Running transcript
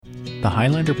The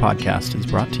Highlander podcast is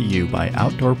brought to you by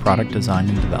Outdoor Product Design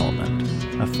and Development,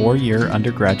 a 4-year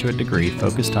undergraduate degree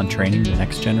focused on training the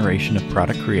next generation of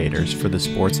product creators for the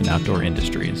sports and outdoor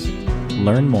industries.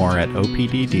 Learn more at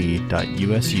opdd.usu.edu.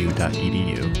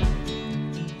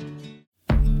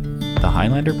 The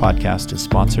Highlander podcast is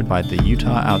sponsored by the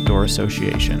Utah Outdoor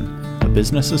Association, a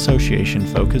business association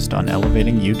focused on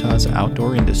elevating Utah's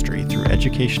outdoor industry through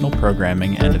educational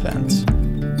programming and events.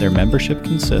 Their membership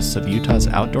consists of Utah's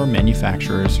outdoor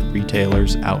manufacturers,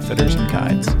 retailers, outfitters, and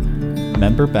guides.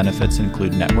 Member benefits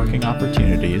include networking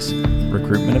opportunities,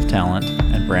 recruitment of talent,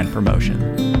 and brand promotion.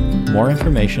 More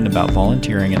information about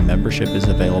volunteering and membership is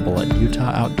available at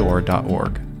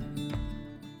utahoutdoor.org.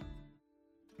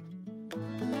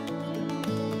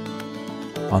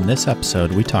 On this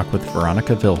episode, we talk with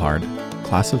Veronica Vilhard,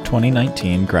 class of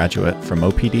 2019 graduate from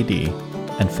OPDD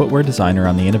and footwear designer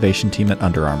on the innovation team at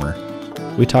Under Armour.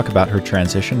 We talk about her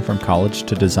transition from college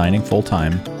to designing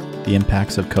full-time, the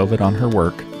impacts of COVID on her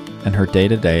work, and her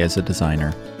day-to-day as a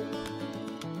designer.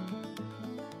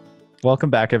 Welcome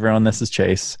back, everyone. This is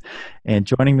Chase, and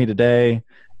joining me today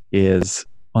is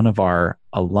one of our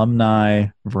alumni,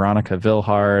 Veronica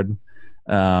Vilhard,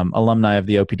 alumni of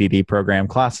the OPDD program,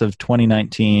 class of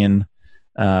 2019,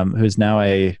 who's now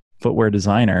a footwear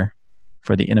designer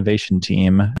for the innovation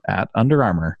team at Under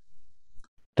Armour.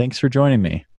 Thanks for joining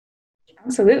me.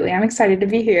 Absolutely. I'm excited to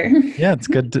be here. Yeah, it's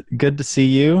good to see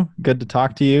you. Good to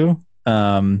talk to you.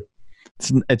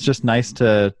 It's just nice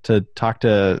to talk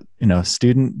to,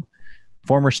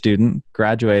 former student,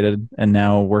 graduated, and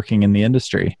now working in the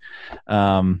industry.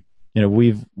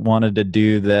 We've wanted to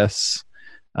do this,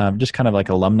 just kind of like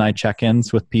alumni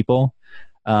check-ins with people.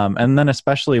 And then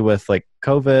especially with like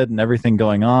COVID and everything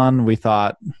going on, we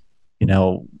thought,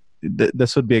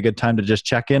 this would be a good time to just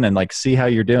check in and like see how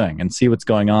you're doing and see what's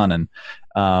going on and,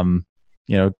 kind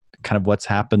of what's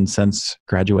happened since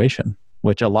graduation,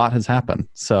 which a lot has happened.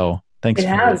 So thanks. It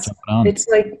has. It's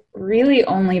like really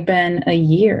only been a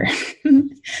year.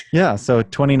 Yeah. So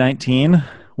 2019,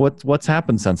 what's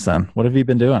happened since then? What have you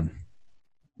been doing?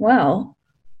 Well,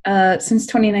 since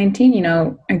 2019,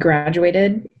 I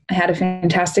graduated. I had a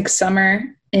fantastic summer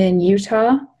in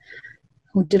Utah.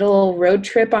 Did a little road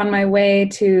trip on my way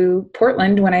to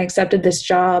Portland when I accepted this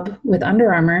job with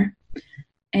Under Armour.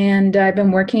 And I've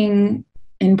been working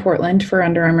in Portland for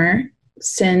Under Armour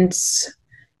since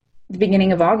the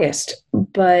beginning of August.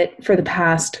 But for the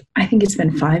past, I think it's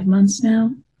been 5 months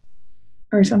now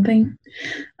or something.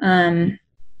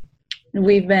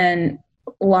 We've been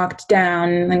locked down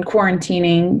and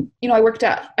quarantining. I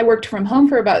worked from home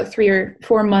for about 3 or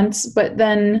 4 months, but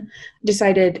then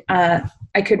decided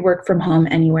I could work from home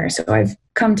anywhere. So I've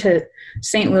come to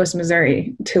St. Louis,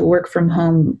 Missouri to work from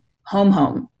home,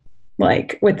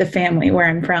 like with the family where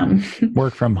I'm from.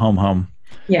 Work from home.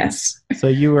 Yes. So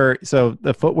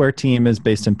the footwear team is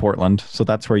based in Portland. So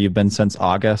that's where you've been since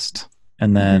August.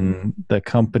 And then the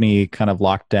company kind of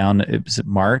locked down, it was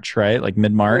March, right? Like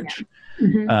mid-March. Yeah.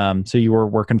 Mm-hmm. So you were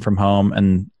working from home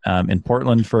and in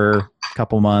Portland for a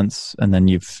couple months, and then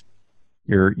you're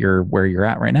where you're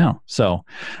at right now. So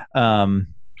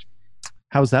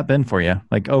how's that been for you?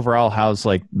 Like overall, how's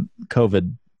like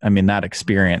COVID, that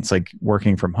experience, like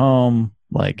working from home,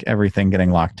 like everything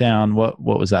getting locked down, what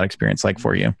was that experience like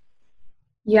for you?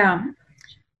 Yeah.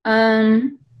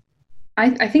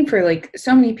 I think for like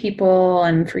so many people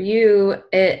and for you,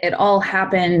 it all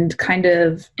happened kind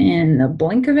of in the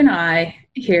blink of an eye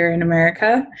here in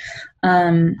America.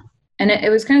 And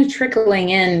it was kind of trickling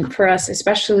in for us,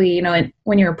 especially,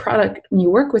 when you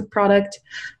work with product,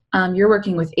 you're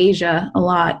working with Asia a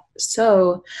lot.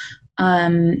 So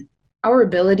our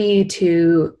ability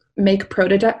to make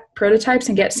prototypes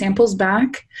and get samples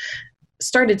back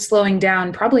started slowing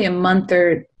down probably a month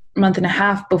and a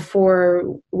half before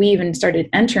we even started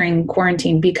entering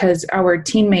quarantine, because our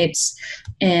teammates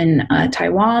in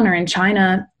Taiwan or in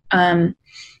China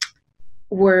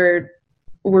were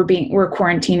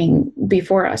quarantining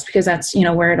before us, because that's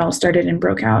where it all started and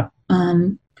broke out.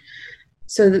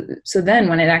 So then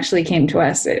when it actually came to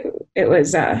us, it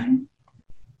was I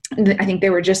think they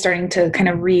were just starting to kind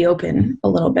of reopen a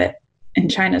little bit in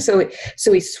China. So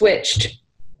we switched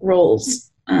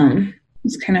roles.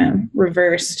 It's kind of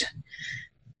reversed,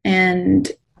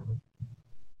 and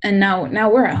now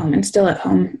we're at home and still at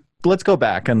home. Let's go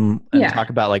back and talk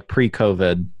about like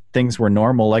pre-COVID. Things were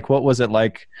normal. Like, what was it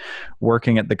like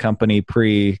working at the company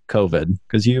pre-COVID?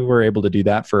 Because you were able to do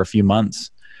that for a few months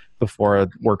before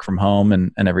work from home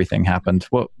and everything happened.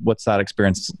 What's that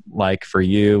experience like for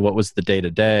you? What was the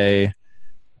day-to-day?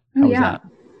 How was that?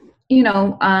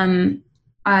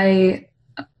 I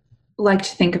like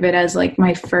to think of it as like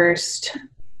my first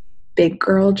big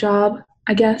girl job,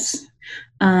 I guess,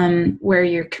 where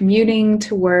you're commuting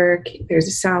to work, there's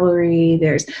a salary,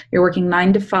 you're working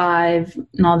 9 to 5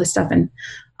 and all this stuff. And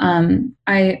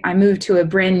I moved to a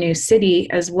brand new city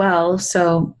as well.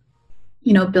 So,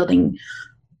 building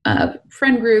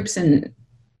friend groups and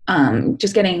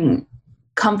just getting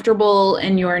comfortable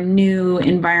in your new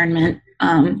environment.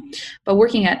 But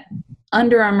working at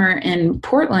Under Armour in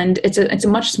Portland, it's a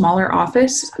much smaller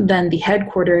office than the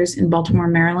headquarters in Baltimore,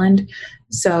 Maryland.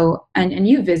 So, and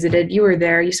you were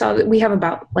there, you saw that we have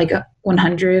about like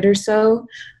 100 or so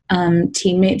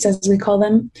teammates, as we call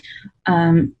them,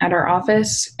 at our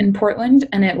office in Portland.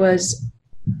 And it was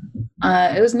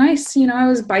nice. I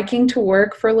was biking to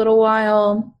work for a little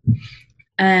while,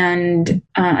 and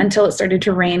until it started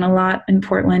to rain a lot in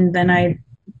Portland. Then I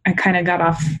kind of got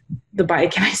off the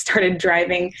bike and I started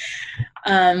driving.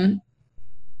 And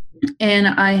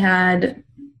I had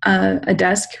a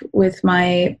desk with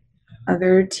my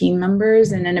other team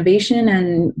members in innovation,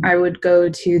 and I would go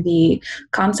to the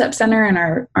concept center and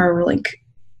our like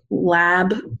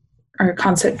lab, our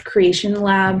concept creation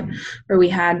lab, where we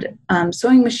had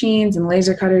sewing machines and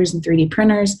laser cutters and 3D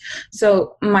printers.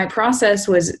 So my process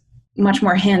was much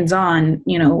more hands-on,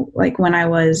 like when I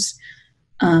was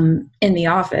in the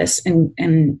office and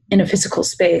in a physical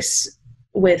space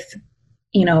with,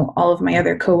 all of my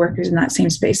other coworkers in that same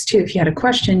space too. If you had a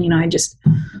question, I just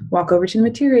walk over to the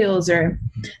materials or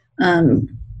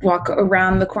walk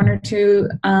around the corner to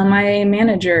my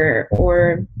manager,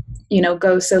 or,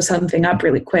 go sew something up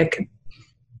really quick.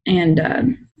 And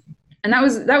that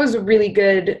was a really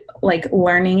good, like,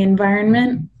 learning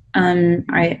environment.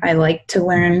 I like to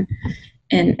learn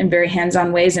in very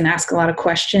hands-on ways and ask a lot of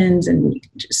questions and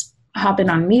just hop in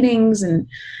on meetings and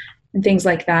things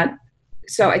like that.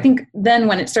 So I think then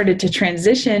when it started to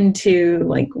transition to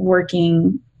like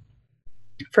working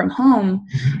from home,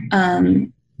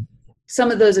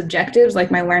 some of those objectives, like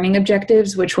my learning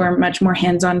objectives, which were much more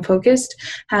hands-on focused,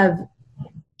 have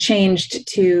changed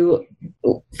to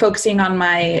focusing on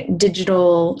my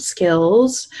digital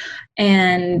skills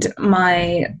and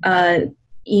my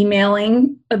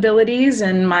emailing abilities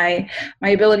and my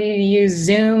ability to use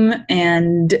Zoom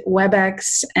and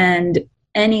WebEx and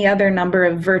any other number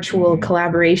of virtual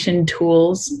collaboration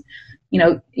tools.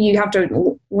 You have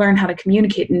to learn how to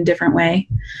communicate in a different way.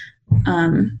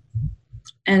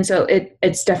 And so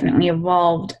it's definitely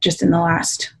evolved just in the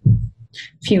last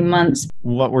few months.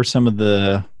 What were some of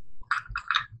the,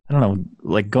 I don't know,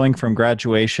 like going from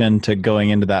graduation to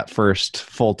going into that first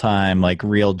full-time, like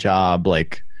real job,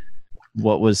 like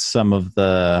what was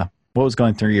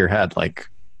going through your head? Like,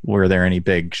 were there any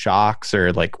big shocks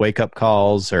or like wake up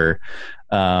calls or,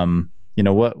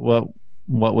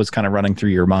 what was kind of running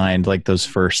through your mind, like those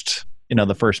first,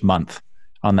 the first month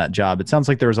on that job? It sounds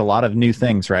like there was a lot of new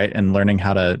things, right? And learning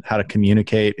how to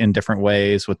communicate in different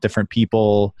ways with different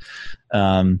people,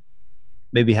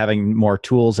 maybe having more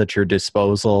tools at your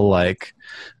disposal, like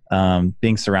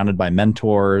being surrounded by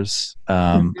mentors.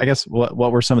 I guess what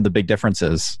were some of the big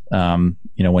differences, when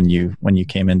you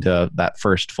came into that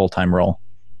first full-time role?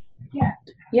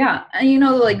 Yeah.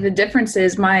 Like the difference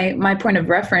is my point of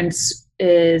reference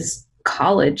is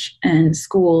college and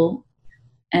school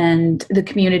and the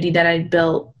community that I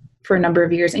built for a number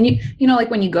of years. And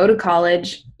like when you go to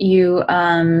college, you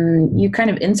kind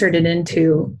of inserted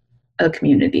into a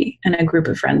community and a group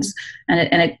of friends,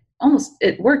 and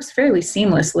it works fairly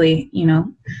seamlessly,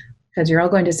 because you're all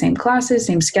going to the same classes,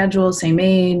 same schedule, same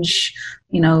age,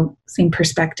 same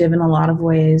perspective in a lot of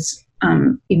ways.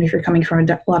 Even if you're coming from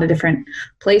a lot of different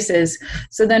places.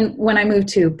 So then when I moved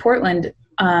to Portland,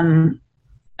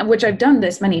 which I've done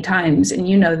this many times, and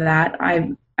that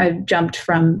I've jumped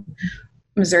from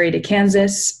Missouri to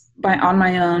Kansas on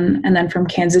my own, and then from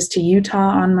Kansas to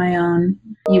Utah on my own,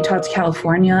 Utah to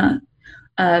California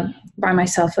by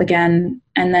myself again.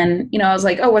 And then, I was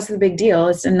like, oh, what's the big deal?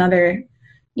 It's another,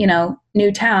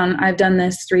 new town. I've done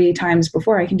this 3 times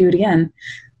before. I can do it again.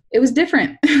 It was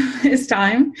different this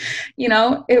time.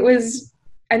 I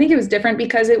think it was different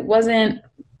because there wasn't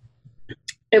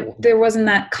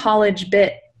that college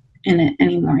bit in it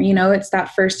anymore. It's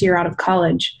that first year out of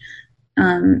college.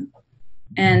 And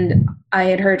I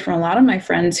had heard from a lot of my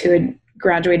friends who had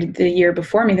graduated the year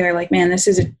before me. They're like, man,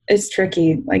 it's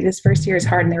tricky. Like this first year is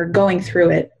hard, and they were going through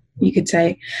it, you could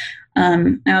say.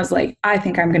 And I was like, I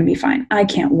think I'm going to be fine. I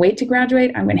can't wait to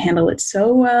graduate. I'm going to handle it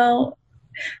so well.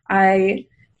 I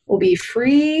will be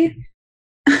free.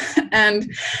 And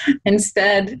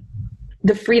instead,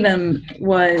 the freedom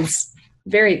was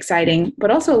very exciting,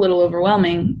 but also a little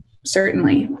overwhelming,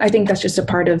 certainly. I think that's just a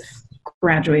part of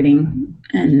graduating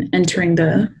and entering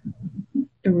the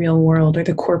the real world or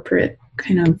the corporate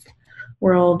kind of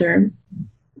world, or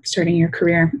starting your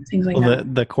career, things like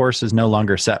that. The course is no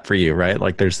longer set for you, right?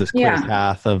 Like there's this clear Yeah.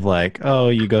 path of like, oh,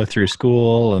 you go through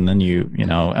school and then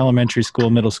elementary school,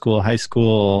 middle school, high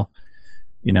school,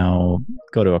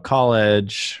 go to a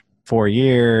college, 4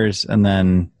 years. And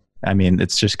then, I mean,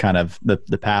 it's just kind of the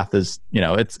path is,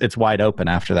 it's wide open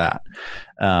after that.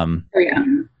 Oh, yeah.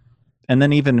 And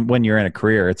then even when you're in a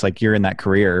career, it's like you're in that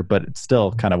career, but it's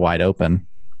still kind of wide open,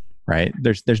 right?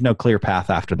 There's no clear path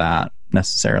after that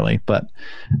necessarily. But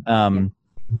can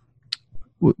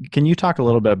you talk a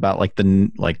little bit about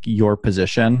like your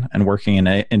position and working in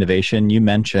innovation? You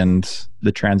mentioned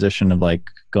the transition of like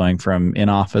going from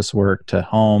in-office work to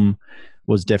home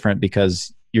was different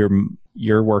because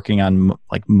you're working on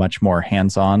like much more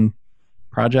hands-on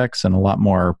projects and a lot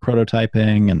more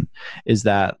prototyping. And is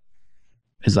that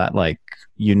like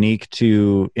unique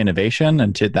to innovation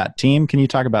and to that team? Can you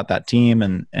talk about that team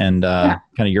and kind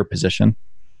of your position?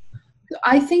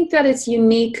 I think that it's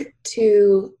unique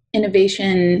to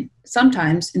innovation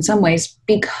sometimes, in some ways,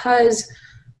 because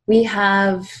we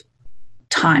have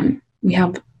time. We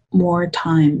have more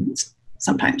time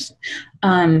sometimes.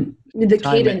 The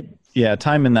cadence. Yeah,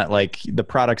 time in that like the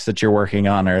products that you're working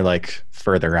on are like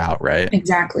further out, right?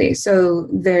 Exactly. So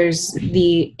there's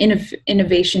the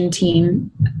innovation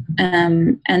team,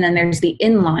 and then there's the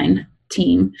inline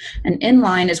team. And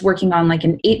inline is working on like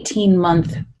an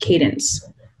 18-month cadence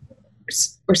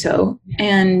or so.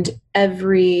 And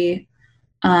every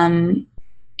 18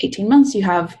 months, you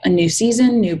have a new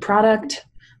season, new product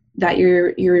that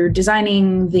you're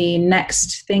designing the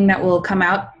next thing that will come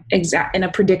out in a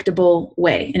predictable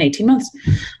way in 18 months.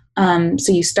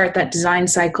 So you start that design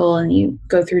cycle and you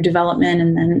go through development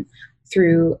and then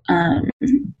through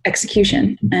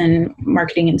execution and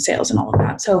marketing and sales and all of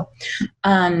that. So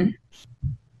in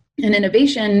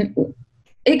innovation,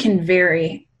 it can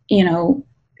vary,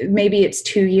 maybe it's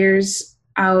 2 years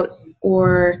out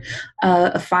or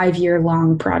a 5-year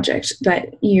long project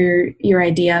that your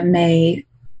idea may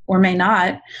or may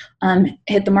not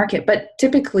hit the market. But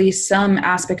typically some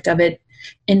aspect of it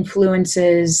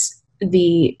influences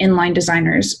the inline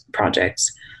designers'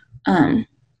 projects.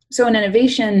 So in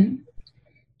innovation,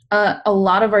 a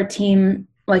lot of our team,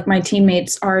 like my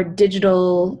teammates, are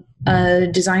digital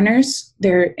designers.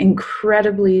 They're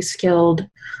incredibly skilled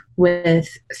with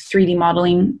 3D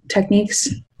modeling techniques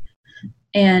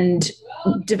and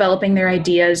developing their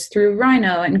ideas through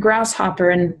Rhino and Grasshopper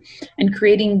and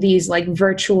creating these like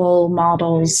virtual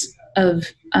models of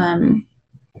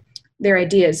their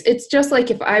ideas. It's just like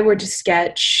if I were to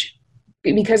sketch,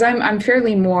 because I'm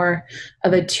fairly more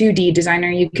of a 2D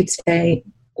designer, you could say,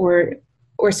 or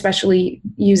especially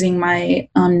using my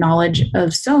knowledge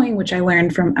of sewing, which I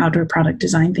learned from outdoor product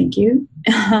design. Thank you.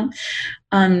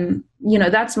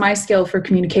 That's my skill for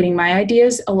communicating my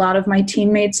ideas. A lot of my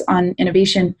teammates on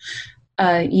innovation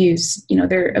use,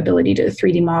 their ability to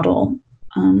 3D model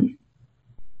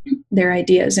their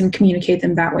ideas and communicate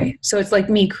them that way. So it's like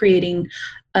me creating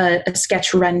a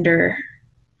sketch render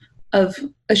of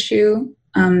a shoe.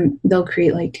 They'll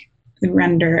create like the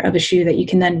render of a shoe that you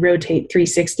can then rotate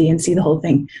 360 and see the whole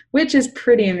thing, which is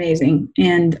pretty amazing.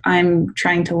 And I'm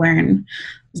trying to learn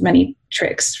as many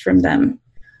tricks from them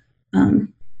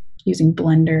using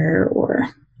Blender or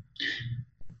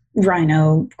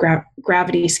Rhino,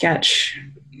 Gravity Sketch,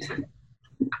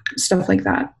 stuff like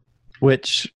that.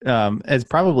 Which has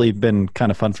probably been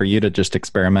kind of fun for you to just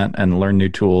experiment and learn new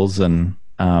tools. And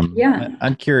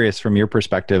I'm curious from your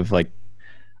perspective, like,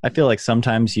 I feel like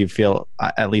sometimes you feel,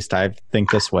 at least I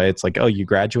think this way, it's like, oh, you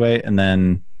graduate and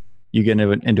then you get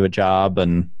into a job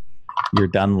and you're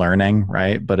done learning,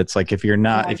 right? But it's like if you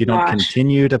don't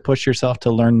continue to push yourself to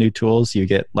learn new tools, you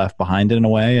get left behind in a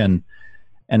way. And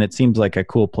it seems like a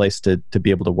cool place to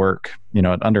be able to work,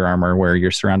 at Under Armour, where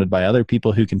you're surrounded by other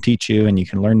people who can teach you and you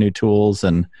can learn new tools.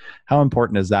 And how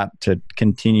important is that to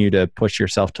continue to push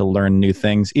yourself to learn new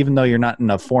things, even though you're not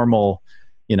in a formal,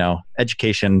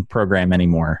 education program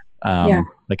anymore?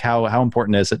 Like how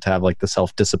important is it to have like the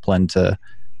self-discipline to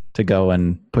go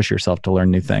and push yourself to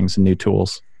learn new things and new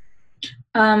tools?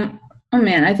 Oh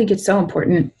man, I think it's so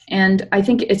important. And I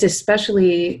think it's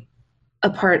especially a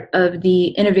part of the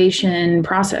innovation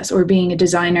process, or being a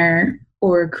designer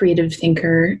or creative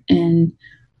thinker in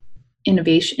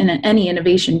innovation, in any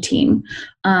innovation team.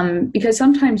 Because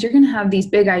sometimes you're going to have these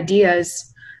big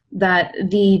ideas that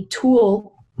the tool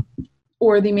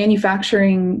or the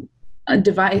manufacturing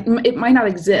device, it might not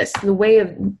exist. The way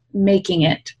of making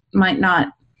it might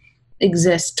not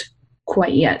exist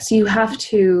quite yet. So you have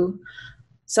to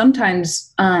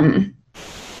sometimes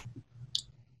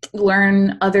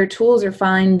learn other tools or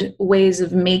find ways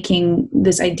of making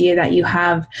this idea that you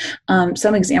have.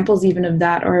 Some examples even of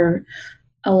that are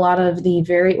a lot of the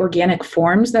very organic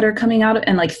forms that are coming out,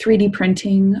 and like 3D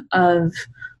printing of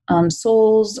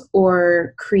soles,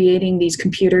 or creating these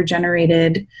computer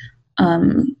generated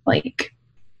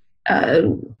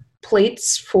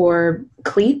plates for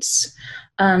cleats.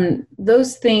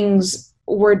 Those things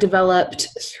were developed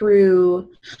through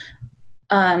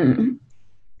an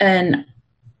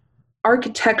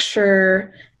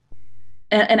architecture,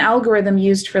 an algorithm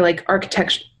used for like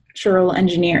architectural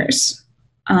engineers,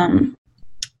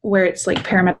 where it's like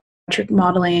parametric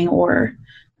modeling, or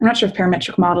I'm not sure if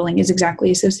parametric modeling is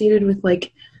exactly associated with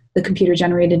like the computer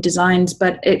generated designs,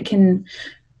 but it can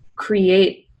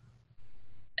create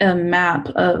a map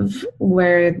of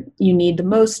where you need the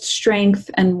most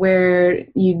strength and where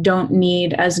you don't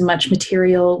need as much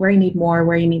material, where you need more,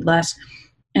 where you need less,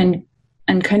 and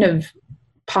kind of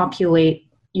populate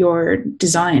your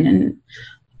design,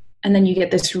 and then you get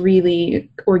this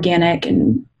really organic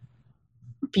and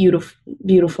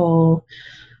beautiful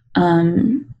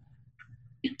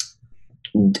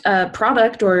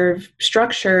product or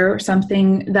structure, or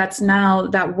something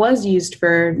that was used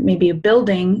for maybe a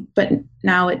building, but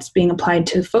now it's being applied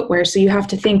to footwear. So you have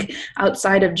to think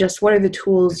outside of just what are the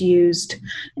tools used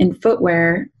in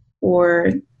footwear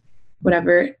or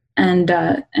whatever, and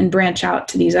branch out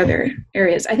to these other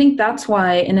areas. I think that's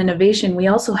why in innovation we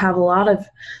also have a lot of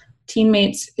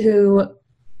teammates who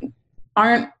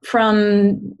aren't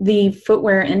from the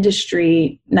footwear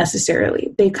industry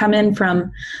necessarily. They come in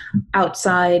from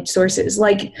outside sources.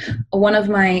 Like one of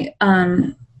my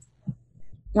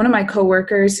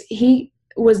coworkers, he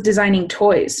was designing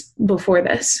toys before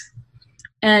this,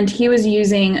 and he was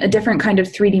using a different kind of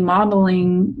 3D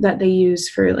modeling that they use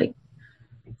for like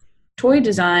toy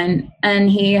design, and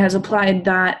he has applied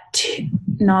that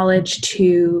knowledge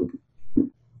to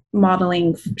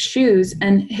modeling shoes,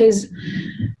 and his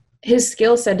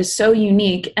skill set is so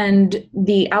unique, and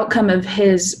the outcome of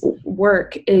his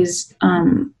work is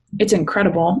it's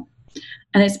incredible.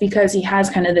 And it's because he has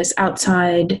kind of this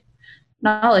outside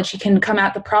knowledge. He can come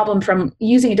at the problem from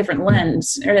using a different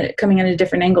lens, or coming at a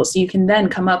different angle, so you can then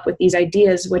come up with these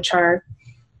ideas which are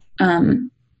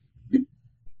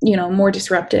more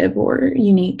disruptive or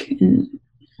unique and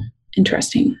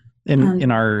interesting.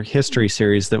 In our history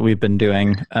series that we've been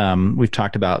doing, we've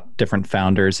talked about different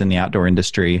founders in the outdoor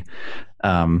industry,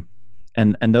 and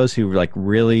those who like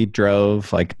really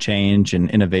drove like change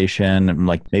and innovation, and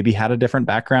like maybe had a different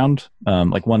background.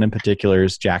 Like one in particular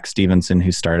is Jack Stevenson,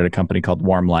 who started a company called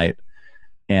Warm Light,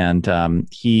 and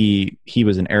he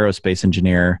was an aerospace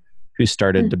engineer who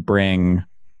started to bring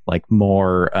like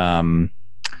more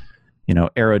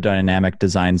aerodynamic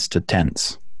designs to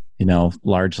tents.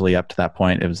 Largely up to that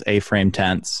point, it was A-frame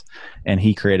tents, and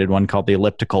he created one called the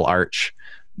elliptical arch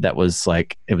that was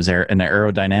like, it was an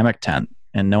aerodynamic tent,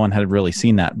 and no one had really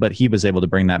seen that, but he was able to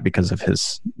bring that because of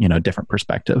his, different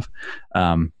perspective.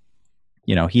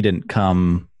 He didn't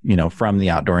come, from the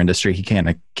outdoor industry. He kind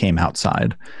of came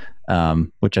outside,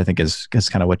 which I think is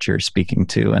kind of what you're speaking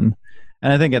to. And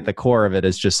I think at the core of it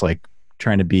is just like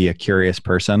trying to be a curious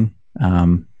person.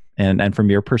 And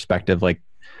from your perspective, like,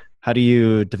 how do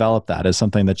you develop that as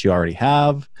something that you already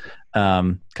have?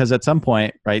 Because at some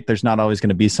point, right, there's not always going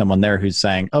to be someone there who's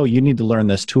saying, oh, you need to learn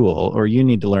this tool, or you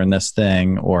need to learn this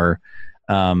thing, or,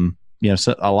 so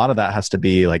a lot of that has to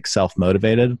be like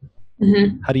self-motivated.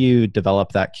 Mm-hmm. How do you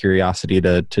develop that curiosity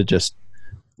to just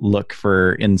look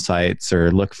for insights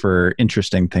or look for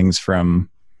interesting things from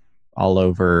all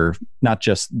over, not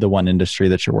just the one industry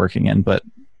that you're working in, but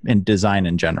in design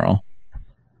in general?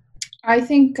 I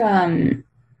think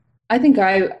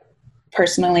I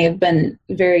personally have been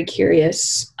a very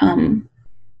curious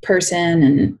person,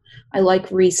 and I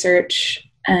like research,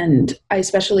 and I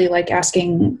especially like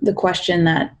asking the question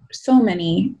that so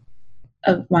many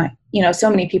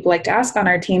people like to ask on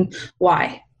our team: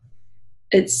 why?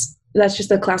 That's just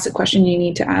the classic question you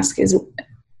need to ask is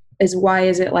why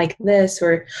is it like this,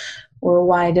 or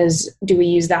why do we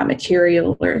use that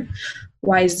material, or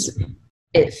why is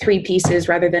it 3 pieces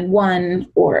rather than 1,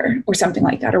 or something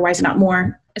like that, or why is it not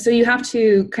more? So you have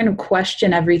to kind of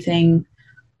question everything.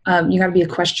 You got to be a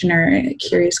questioner, a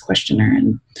curious questioner,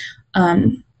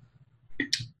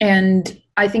 and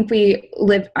I think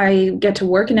I get to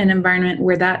work in an environment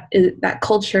where that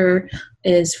culture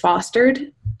is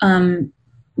fostered, a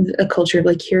culture of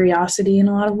like curiosity in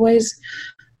a lot of ways,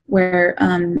 where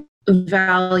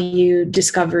value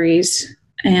discoveries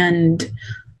and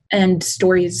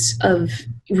stories of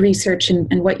research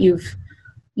and what you've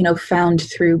found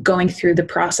through going through the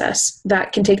process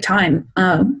that can take time.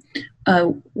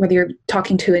 whether you're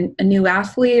talking to a new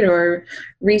athlete or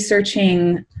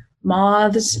researching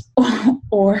moths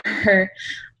or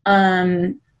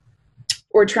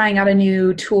or trying out a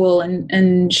new tool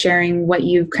and sharing what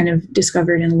you've kind of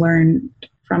discovered and learned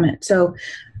from it. So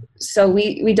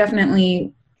we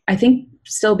definitely, I think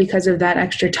still because of that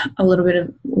extra, a little bit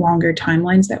of longer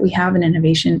timelines that we have in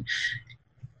innovation,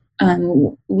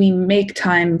 we make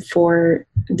time for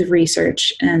the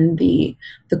research and the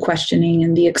questioning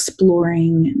and the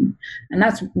exploring. And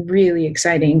that's really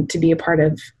exciting to be a part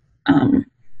of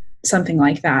something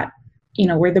like that,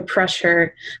 where the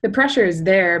pressure is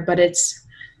there, but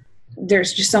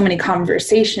there's just so many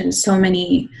conversations, so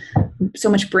much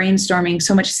brainstorming,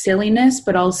 so much silliness,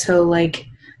 but also like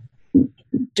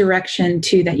direction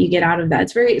too that you get out of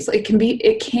that. It can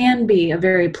be a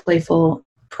very playful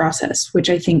process, which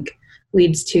I think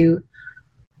leads to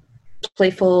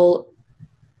playful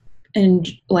and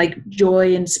like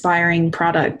joy inspiring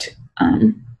product.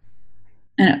 And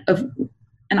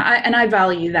I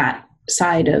value that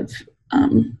side of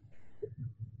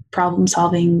problem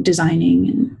solving,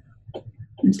 designing,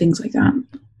 and things like that.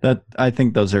 That I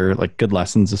think those are like good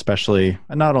lessons, especially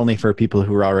not only for people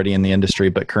who are already in the industry,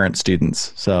 but current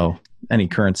students. So any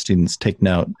current students, take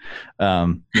note.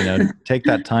 Take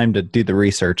that time to do the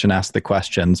research and ask the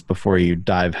questions before you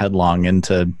dive headlong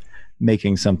into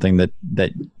making something that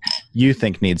you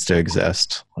think needs to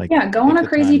exist. Like, go on a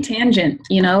crazy tangent.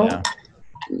 Yeah.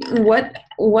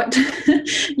 What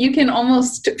you can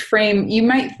almost frame. You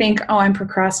might think, "Oh, I'm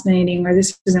procrastinating," or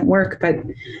 "This doesn't work," but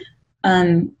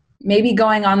maybe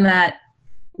going on that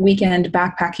weekend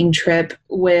backpacking trip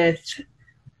with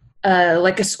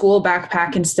like a school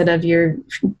backpack instead of your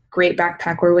great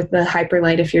backpack, or with the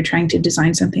Hyperlite if you're trying to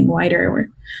design something lighter,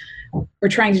 or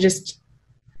trying to just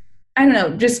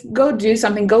go do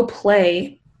something, go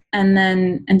play,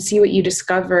 and see what you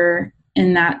discover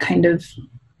in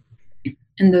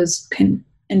those kind of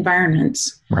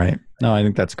environments. Right. No, I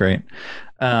think that's great.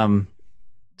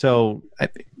 So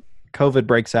COVID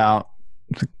breaks out.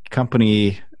 The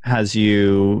company has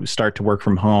you start to work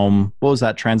from home. What was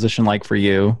that transition like for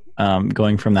you?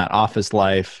 Going from that office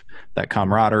life, that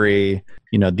camaraderie,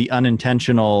 the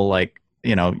unintentional,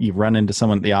 you run into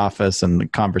someone at the office and the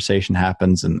conversation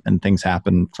happens and things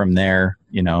happen from there,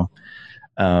 you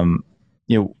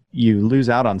lose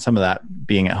out on some of that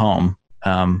being at home.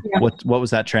 What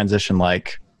was that transition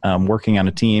like, working on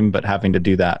a team, but having to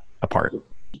do that apart?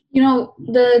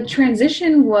 The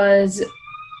transition was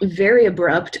very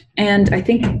abrupt, and I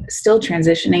think still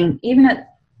transitioning.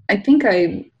 I think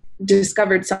I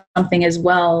discovered something as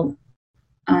well,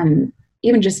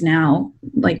 even just now,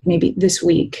 like maybe this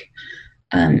week,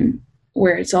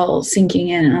 where it's all sinking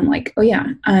in, and I'm like, oh yeah,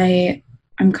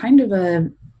 I'm kind of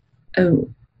a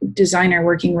designer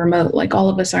working remote, like all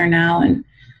of us are now, and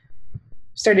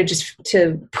started just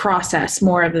to process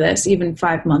more of this even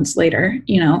 5 months later,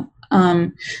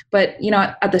 but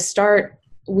at the start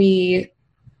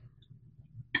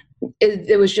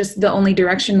it was just the only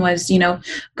direction was,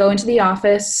 go into the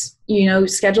office,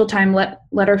 schedule time,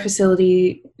 let our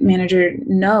facility manager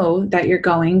know that you're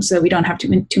going so we don't have too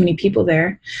many people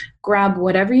there. Grab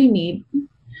whatever you need.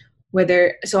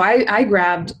 So I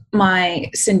grabbed my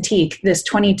Cintiq, this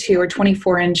 22 or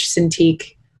 24 inch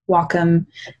Cintiq Wacom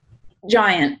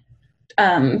giant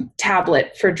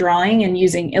tablet for drawing and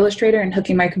using Illustrator and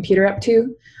hooking my computer up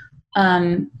to.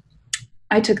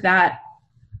 I took that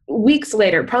weeks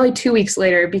later, probably 2 weeks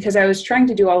later, because I was trying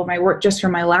to do all of my work just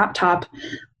from my laptop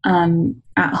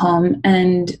at home.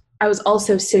 And I was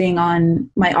also sitting on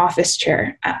my office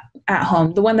chair at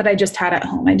home, the one that I just had at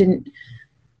home.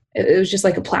 It was just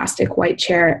like a plastic white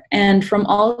chair. And from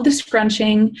all of the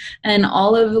scrunching and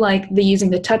all of the using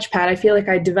the touchpad, I feel like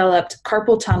I developed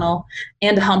carpal tunnel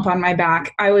and a hump on my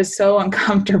back. I was so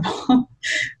uncomfortable.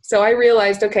 So I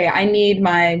realized, okay, I need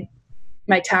my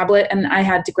tablet, and I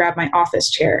had to grab my office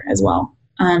chair as well.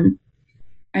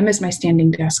 I miss my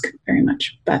standing desk very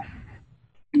much, but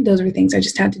those were things I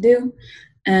just had to do.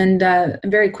 And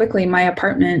very quickly, my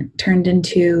apartment turned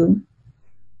into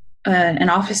an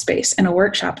office space and a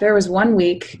workshop. There was 1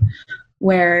 week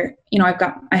where,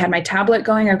 I had my tablet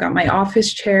going, I've got my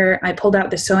office chair, I pulled out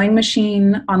the sewing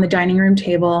machine on the dining room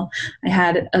table, I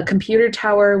had a computer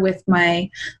tower with my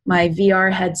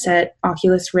VR headset,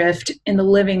 Oculus Rift, in the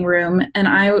living room, and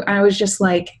I was just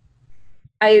like,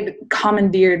 I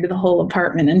commandeered the whole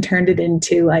apartment and turned it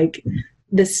into like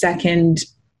the second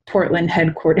Portland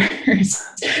headquarters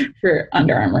for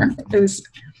Under Armour. It was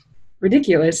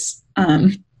ridiculous,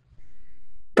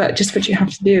 but just what you have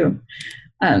to do.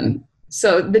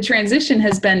 So the transition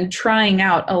has been trying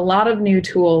out a lot of new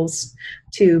tools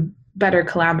to better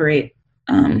collaborate.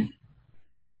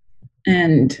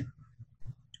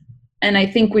 And I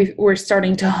think we're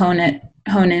starting to hone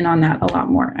in on that a lot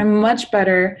more. I'm much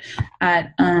better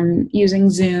at using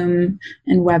Zoom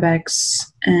and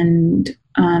WebEx and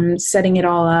setting it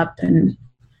all up and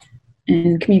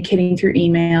communicating through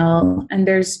email. And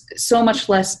there's so much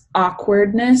less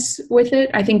awkwardness with it.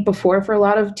 I think before, for a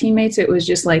lot of teammates, it was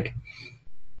just like,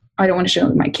 I don't want to show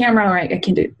my camera, or I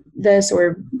can do this,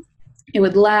 or it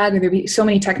would lag, or there'd be so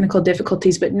many technical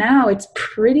difficulties. But now it's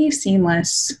pretty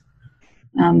seamless.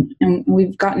 And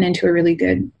we've gotten into a really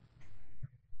good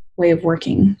way of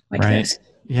working like this.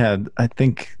 Yeah, I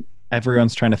think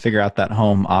everyone's trying to figure out that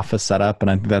home office setup, and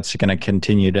I think that's going to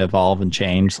continue to evolve and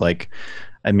change. Like,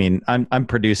 I mean, I'm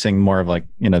producing more of like,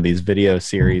 these video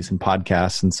series and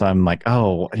podcasts. And so I'm like,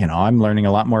 I'm learning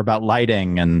a lot more about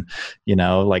lighting and,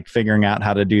 like figuring out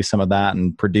how to do some of that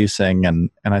and producing. And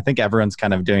I think everyone's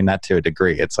kind of doing that to a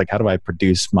degree. It's like, how do I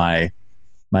produce my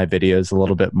videos a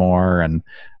little bit more? And,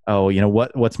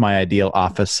 what's my ideal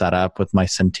office setup with my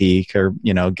Cintiq, or,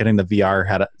 getting the VR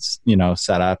head,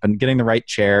 set up and getting the right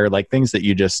chair, like things that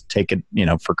you just take it,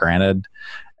 for granted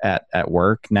at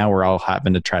work. Now we're all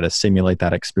having to try to simulate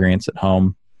that experience at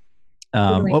home.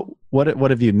 What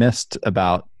have you missed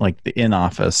about like the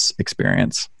in-office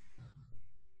experience?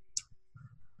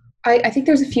 I think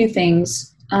there's a few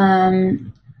things. I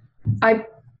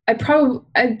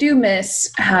do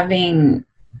miss having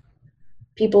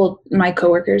people, my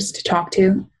coworkers, to talk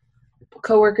to,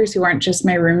 coworkers who aren't just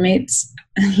my roommates.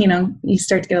 You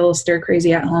start to get a little stir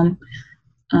crazy at home.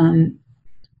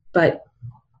 But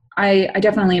I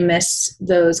definitely miss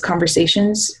those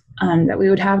conversations that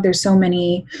we would have. There's so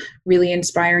many really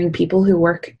inspiring people who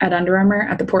work at Under Armour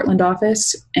at the Portland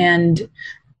office, and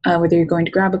whether you're going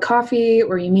to grab a coffee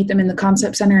or you meet them in the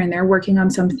concept center and they're working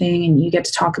on something and you get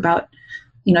to talk about,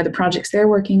 the projects they're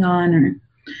working on, or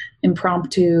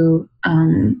impromptu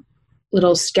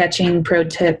little sketching pro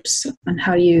tips on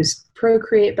how to use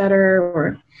Procreate better,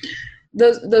 or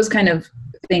those kind of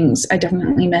things I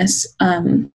definitely miss.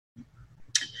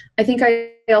 I think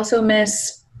I also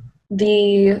miss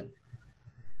and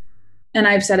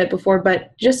I've said it before,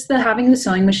 but just having the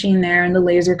sewing machine there and the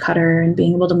laser cutter and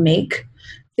being able to make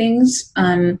things.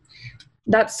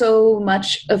 That's so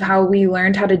much of how we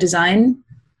learned how to design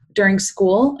during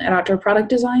school at Outdoor Product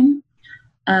Design.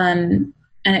 And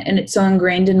it's so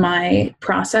ingrained in my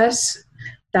process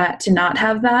that to not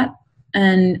have that,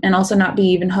 and also not be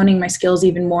even honing my skills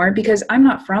even more, because I'm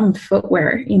not from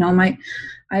footwear.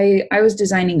 I was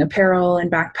designing apparel and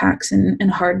backpacks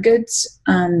and hard goods.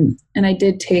 And I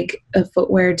did take a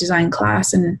footwear design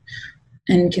class and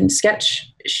can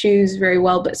sketch shoes very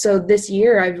well. But so this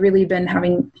year I've really been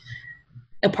having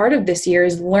a part of this year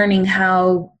is learning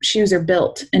how shoes are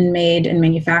built and made and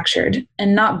manufactured,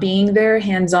 and not being there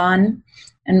hands-on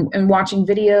and watching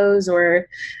videos or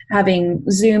having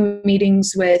Zoom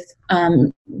meetings with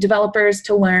developers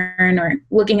to learn, or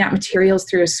looking at materials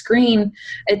through a screen.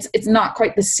 It's not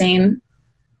quite the same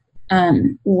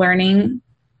learning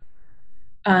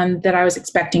that I was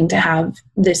expecting to have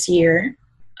this year,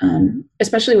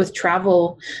 especially with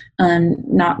travel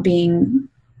not being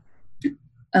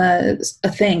a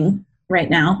thing right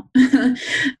now.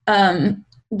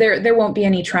 There won't be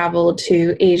any travel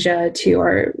to Asia, to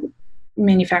our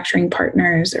manufacturing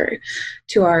partners, or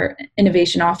to our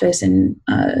innovation office in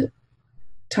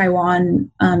Taiwan.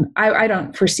 I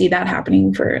don't foresee that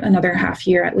happening for another half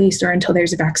year at least, or until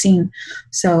there's a vaccine.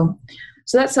 So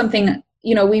that's something,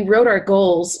 we wrote our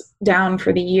goals down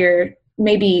for the year,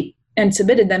 and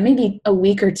submitted them maybe a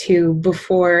week or two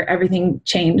before everything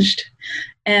changed.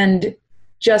 And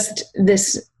just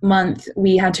this month,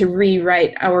 we had to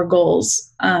rewrite our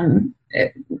goals,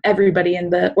 everybody in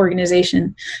the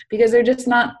organization, because they're just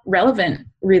not relevant,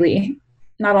 really.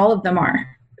 Not all of them are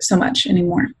so much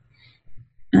anymore.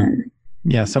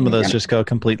 Some of those just go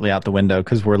completely out the window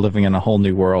because we're living in a whole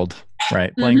new world,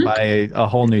 right? Playing by a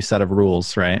whole new set of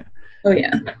rules, right? Oh,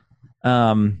 yeah.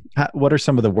 What are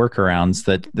some of the workarounds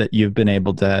that you've been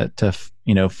able to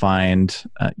find?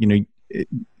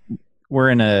 We're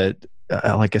in a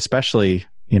especially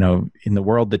in the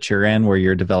world that you're in, where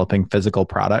you're developing physical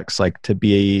products, like to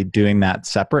be doing that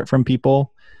separate from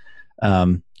people,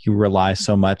 you rely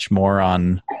so much more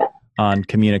on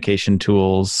communication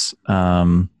tools,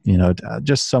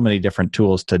 just so many different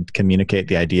tools to communicate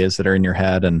the ideas that are in your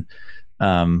head. And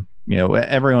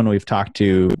everyone we've talked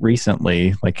to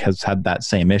recently has had that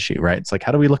same issue, right? It's like,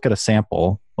 how do we look at a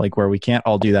sample where we can't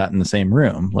all do that in the same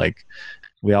room?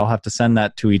 We all have to send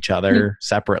that to each other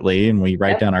separately, and we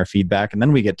write down our feedback, and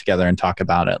then we get together and talk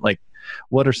about it.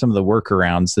 What are some of the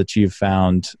workarounds that you've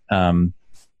found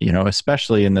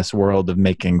especially in this world of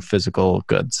making physical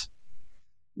goods.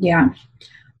 Yeah.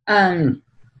 I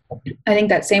think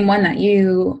that same one that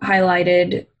you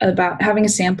highlighted about having a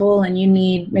sample and you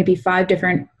need maybe 5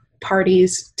 different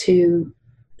parties to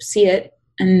see it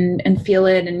and feel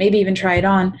it and maybe even try it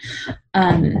on.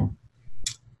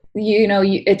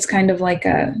 It's kind of like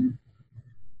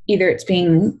either it's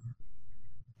being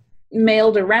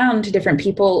mailed around to different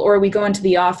people, or we go into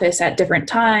the office at different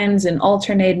times and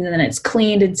alternate, and then it's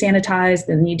cleaned and sanitized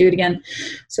and you do it again.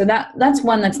 So that's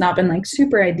one that's not been like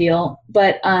super ideal.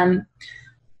 But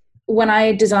when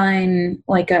I design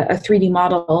like a 3D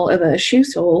model of a shoe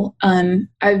sole,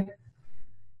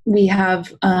 we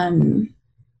have a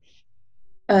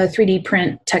 3D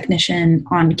print technician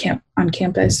on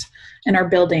campus in our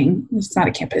building. It's not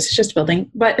a campus, it's just a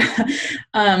building, but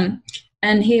and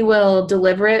he will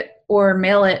deliver it or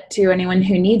mail it to anyone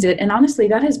who needs it. And honestly,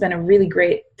 that has been a really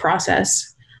great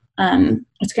process.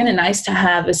 It's kind of nice to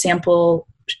have a sample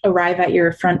arrive at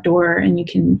your front door and you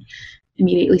can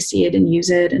immediately see it and use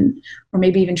it, or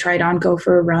maybe even try it on, go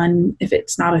for a run if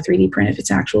it's not a 3D print, if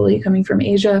it's actually coming from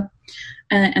Asia.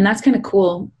 And that's kind of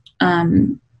cool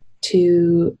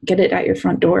to get it at your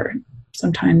front door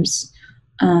sometimes.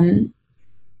 And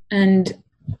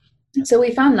so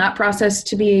we found that process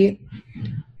to be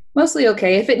mostly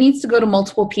okay. If it needs to go to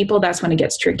multiple people, that's when it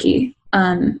gets tricky.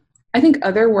 I think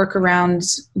other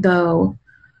workarounds, though,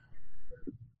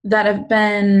 that have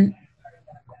been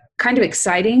kind of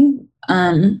exciting,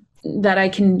 that I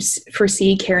can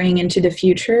foresee carrying into the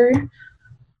future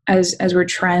as we're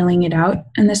trialing it out.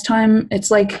 And this time it's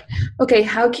like, okay,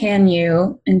 how can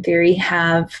you, in theory,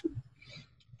 have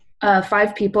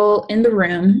 5 people in the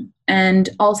room and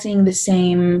all seeing the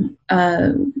same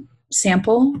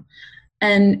sample?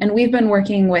 And we've been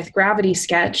working with Gravity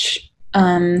Sketch,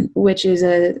 which is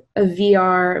a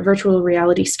VR, virtual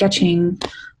reality sketching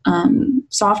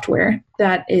software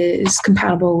that is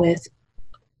compatible with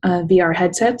VR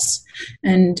headsets.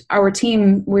 And our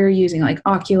team, we're using like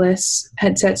Oculus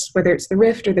headsets, whether it's the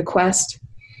Rift or the Quest.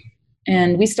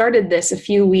 And we started this a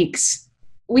few weeks.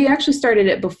 We actually started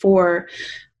it before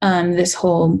this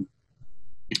whole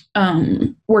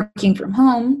working from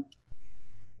home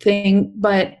thing.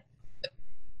 But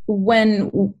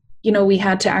when, we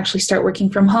had to actually start working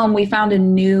from home, we found a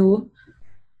new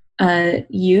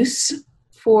use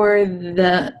for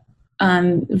the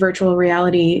virtual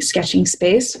reality sketching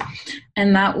space.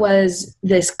 And that was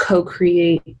this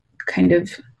co-create kind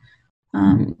of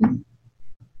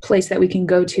place that we can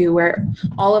go to where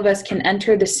all of us can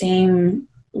enter the same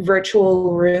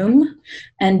virtual room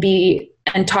and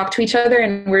talk to each other.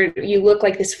 And you look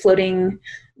like this floating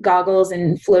goggles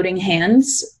and floating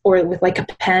hands, or with like a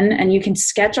pen, and you can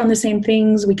sketch on the same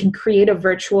things. We can create a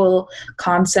virtual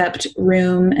concept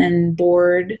room and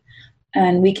board,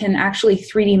 and we can actually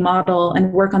 3D model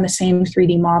and work on the same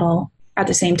 3D model at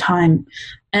the same time.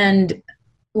 And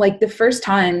like the first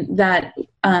time that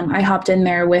I hopped in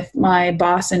there with my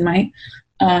boss and my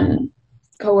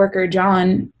coworker,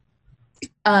 John,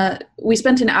 we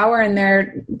spent an hour in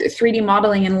there 3D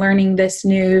modeling and learning this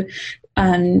new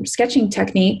sketching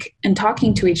technique and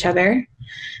talking to each other.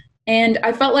 And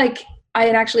I felt like I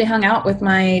had actually hung out with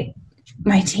my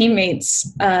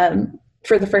teammates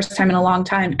for the first time in a long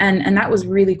time. And that was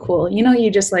really cool. You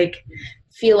just like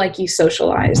feel like you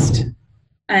socialized,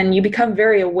 and you become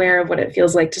very aware of what it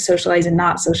feels like to socialize and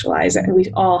not socialize. And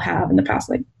we all have in the past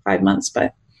like 5 months,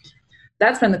 but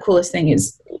that's been the coolest thing,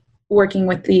 is working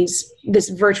with this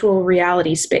virtual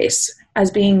reality space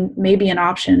as being maybe an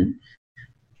option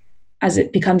as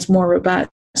it becomes more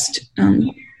robust.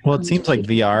 Well, it seems like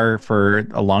VR for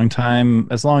a long time,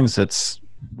 as long as it's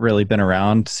really been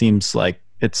around, seems like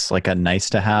it's like a nice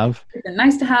to have. It's a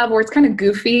nice to have, or it's kind of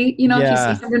goofy. If you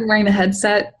see someone wearing a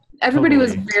headset, everybody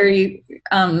was very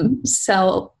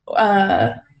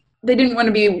they didn't want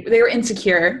to be, they were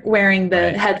insecure wearing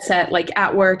the headset, like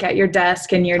at work, at your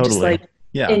desk, and you're just like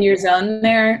in your zone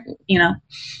there,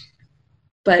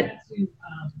 But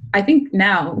I think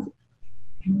now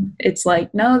it's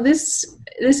like, no, this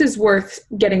is worth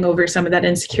getting over some of that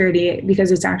insecurity,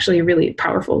 because it's actually a really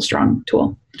powerful, strong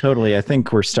tool. Totally. I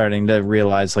think we're starting to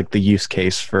realize like the use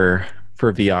case for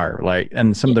VR, like,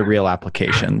 and some of the real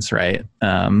applications, right?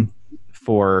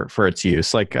 For its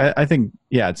use. Like, I think,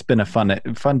 it's been a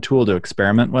fun tool to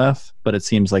experiment with, but it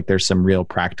seems like there's some real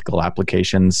practical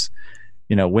applications,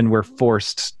 when we're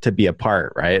forced to be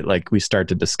apart, right? Like we start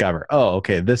to discover,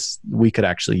 okay, we could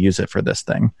actually use it for this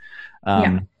thing.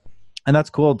 And that's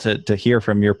cool to hear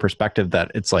from your perspective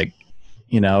that it's like,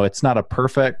 it's not a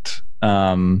perfect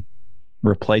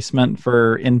replacement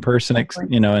for in-person,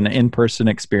 an in-person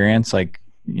experience. Like,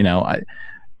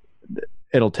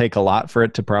 it'll take a lot for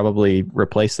it to probably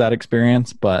replace that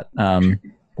experience, but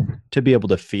to be able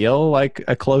to feel like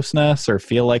a closeness or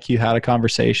feel like you had a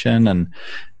conversation and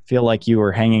feel like you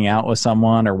were hanging out with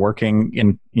someone or working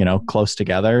in, close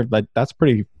together, like that's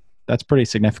pretty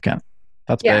significant.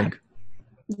 That's big.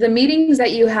 The meetings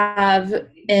that you have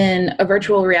in a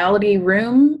virtual reality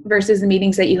room versus the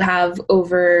meetings that you have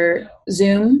over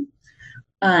Zoom,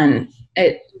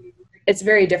 it's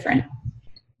very different.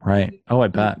 Right. Oh, I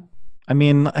bet. I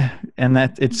mean, and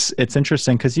that it's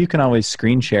interesting because you can always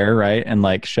screen share, right? And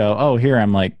like show, oh, here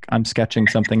I'm sketching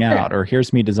something out, or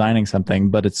here's me designing something,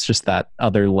 but it's just that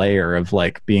other layer of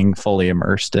like being fully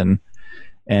immersed in,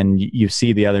 and you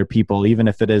see the other people, even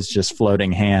if it is just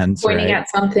floating hands, pointing right? at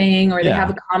something, or they have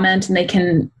a comment and they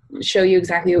can show you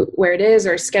exactly where it is,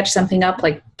 or sketch something up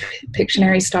like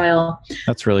Pictionary style.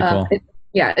 That's really cool.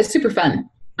 It's super fun.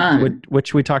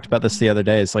 Which we talked about this the other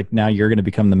day. Is like now you're going to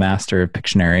become the master of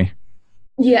Pictionary.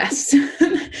 Yes.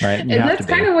 Right. And that's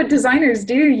kind of what designers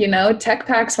do, tech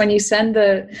packs, when you send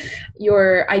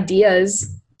your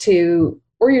ideas to,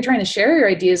 or you're trying to share your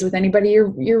ideas with anybody,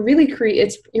 you're really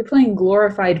you're playing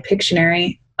glorified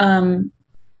Pictionary,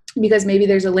 because maybe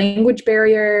there's a language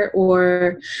barrier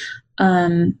or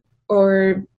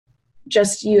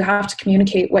just you have to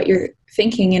communicate what you're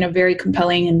thinking in a very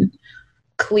compelling and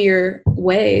clear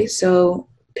way. So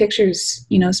pictures,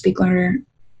 speak louder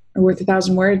or worth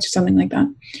 1,000 words or something like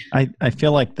that. I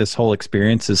feel like this whole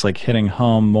experience is like hitting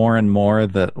home more and more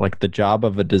that like the job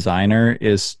of a designer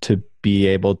is to be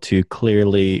able to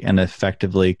clearly and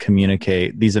effectively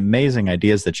communicate these amazing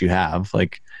ideas that you have.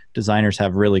 Like designers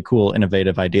have really cool,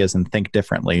 innovative ideas and think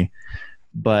differently.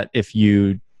 But if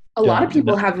you a lot of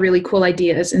people have really cool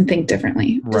ideas and think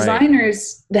differently. Right.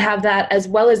 Designers, they have that as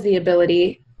well as the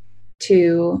ability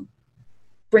to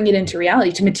bring it into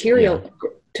reality, to materialize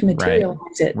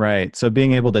it. Right. So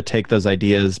being able to take those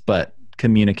ideas, but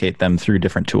communicate them through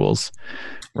different tools.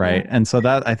 Right. And so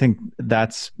that, I think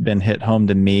that's been hit home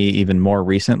to me even more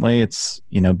recently. It's,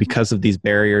 because of these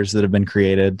barriers that have been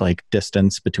created, like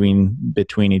distance between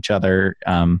each other,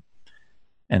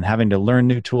 and having to learn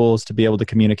new tools to be able to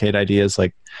communicate ideas.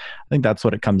 Like, I think that's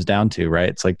what it comes down to, right?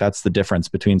 It's like, that's the difference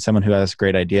between someone who has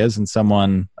great ideas and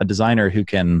a designer who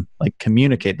can like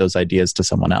communicate those ideas to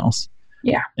someone else.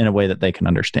 Yeah. In a way that they can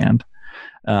understand.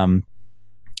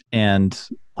 And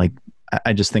like,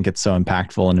 I just think it's so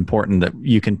impactful and important that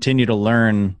you continue to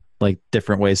learn like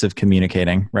different ways of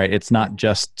communicating, right? It's not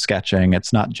just sketching.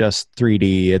 It's not just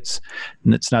 3D. It's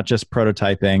not just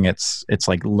prototyping. It's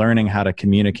like learning how to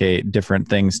communicate different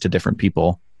things to different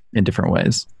people in different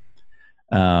ways.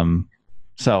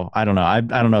 So I don't know. I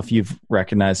don't know if you've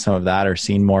recognized some of that or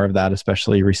seen more of that,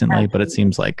 especially recently, but it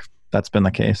seems like that's been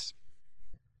the case.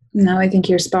 No, I think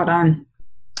you're spot on.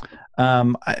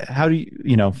 How do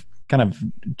you, kind of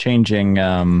changing,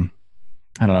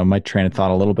 I don't know, my train of thought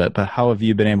a little bit, but how have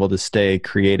you been able to stay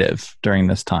creative during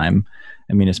this time?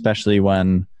 I mean, especially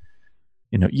when,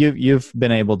 you've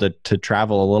been able to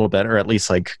travel a little bit, or at least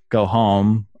like go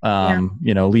home,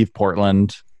 leave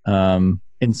Portland.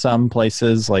 In some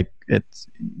places, like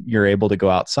you're able to go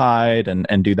outside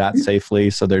and do that safely.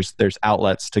 So there's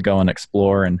outlets to go and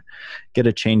explore and get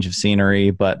a change of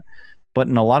scenery. But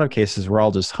in a lot of cases, we're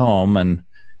all just home.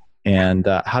 And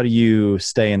how do you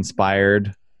stay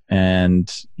inspired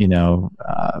and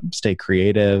stay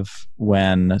creative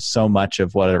when so much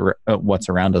of what's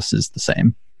around us is the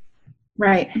same?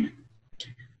 Right.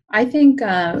 I think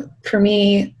for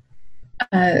me,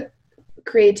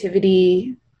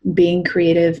 creativity, being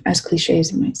creative, as cliche as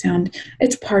it might sound,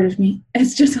 it's part of me.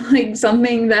 It's just like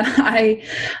something that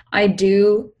I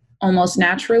do almost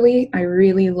naturally. I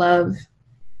really love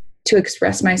to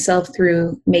express myself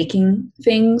through making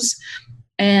things.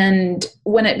 And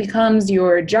when it becomes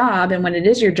your job, and when it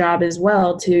is your job as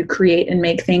well to create and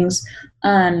make things,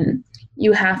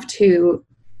 you have to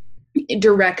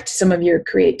direct some of your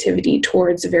creativity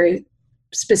towards a very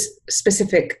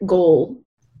specific goal.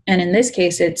 And in this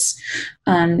case, it's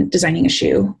designing a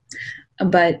shoe,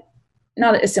 but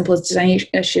not as simple as designing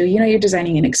a shoe. You're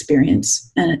designing an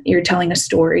experience and you're telling a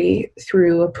story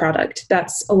through a product.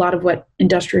 That's a lot of what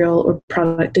industrial or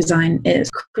product design is,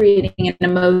 creating an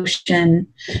emotion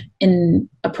in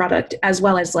a product, as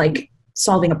well as like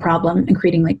solving a problem and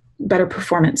creating like better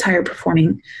performance, higher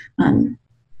performing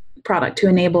product to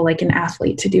enable like an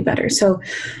athlete to do better. So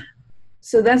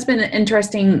that's been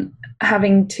interesting,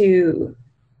 having to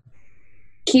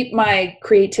keep my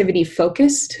creativity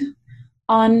focused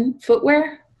on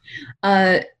footwear.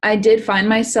 I did find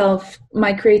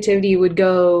my creativity would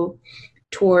go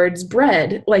towards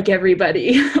bread like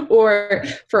everybody, or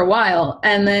for a while.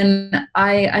 And then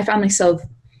I found myself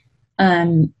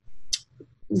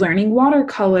learning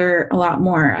watercolor a lot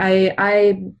more.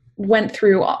 I went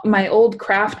through my old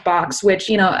craft box, which,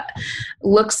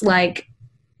 looks like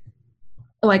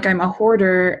I'm a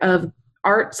hoarder of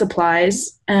art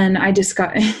supplies. And I just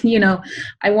got,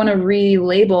 I want to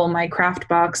relabel my craft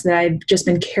box that I've just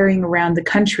been carrying around the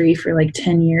country for like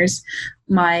 10 years,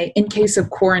 my in case of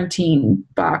quarantine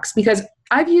box, because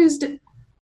I've used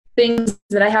things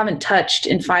that I haven't touched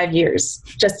in 5 years,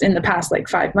 just in the past like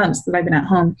 5 months that I've been at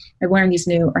home. I've learned these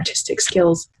new artistic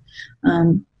skills.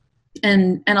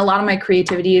 And a lot of my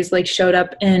creativity is like showed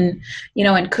up in,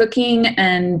 in cooking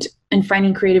and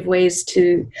finding creative ways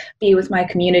to be with my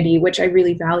community, which I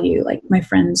really value, like my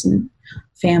friends and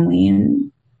family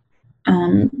and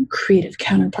creative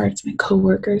counterparts, my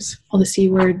coworkers, all the C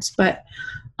words. But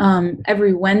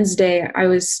every Wednesday I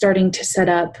was starting to set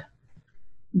up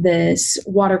this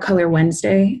Watercolor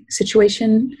Wednesday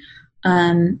situation.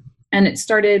 And it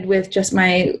started with just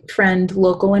my friend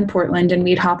local in Portland, and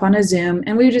we'd hop on a Zoom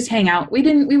and we would just hang out. We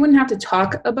wouldn't have to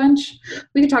talk a bunch.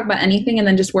 We could talk about anything and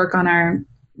then just work on our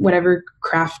whatever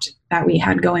craft that we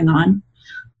had going on.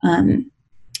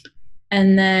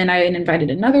 And then I invited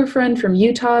another friend from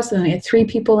Utah. So then we had 3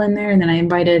 people in there. And then I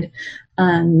invited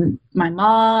my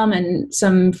mom and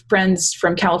some friends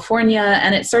from California.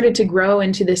 And it started to grow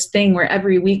into this thing where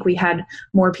every week we had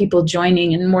more people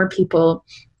joining and more people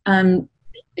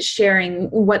sharing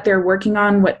what they're working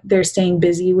on, what they're staying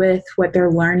busy with, what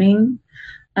they're learning.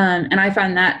 And I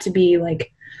found that to be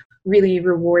like really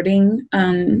rewarding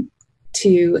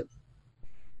to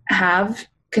have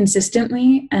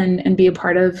consistently and be a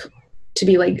part of, to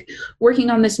be like working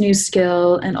on this new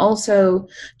skill, and also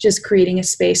just creating a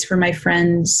space for my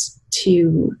friends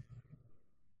to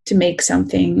make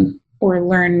something or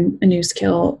learn a new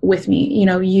skill with me,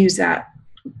 use that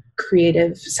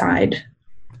creative side.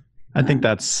 I think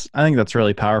that's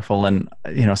really powerful. And,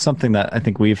 something that I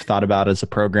think we've thought about as a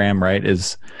program, right,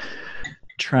 is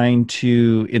trying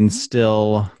to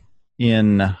instill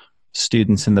in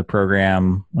students in the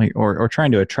program, like, or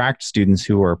trying to attract students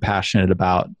who are passionate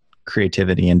about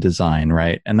creativity and design,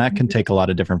 right? And that can take a lot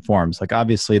of different forms. Like,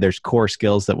 obviously there's core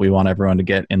skills that we want everyone to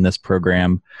get in this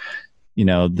program,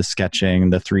 the sketching,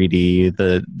 the 3D,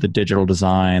 the digital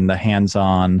design, the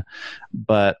hands-on.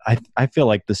 But I feel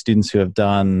like the students who have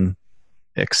done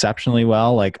exceptionally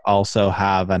well, like, also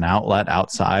have an outlet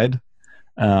outside.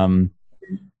 I'm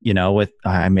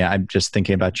just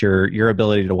thinking about your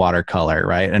ability to watercolor,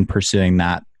 right? And pursuing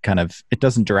that kind of, it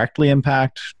doesn't directly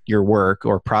impact your work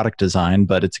or product design,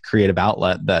 but it's a creative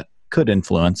outlet that could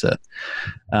influence it.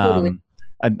 Totally.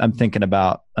 I'm thinking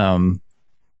about,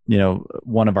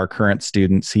 one of our current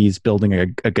students, he's building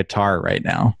a guitar right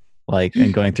now, like,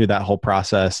 and going through that whole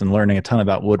process and learning a ton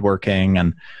about woodworking.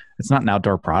 And it's not an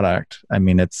outdoor product. I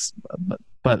mean,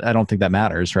 but I don't think that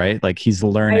matters, right? Like, he's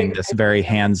learning this very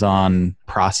hands-on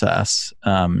process,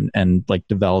 and like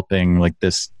developing like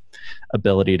this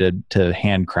ability to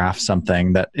handcraft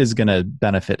something that is going to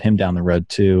benefit him down the road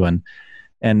too.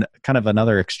 And kind of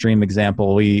another extreme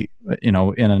example, we, in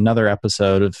another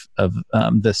episode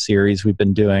of this series we've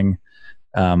been doing,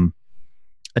 I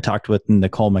talked with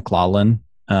Nicole McLaughlin.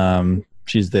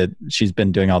 She's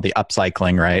been doing all the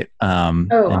upcycling, right?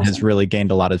 And awesome. Has really gained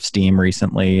a lot of steam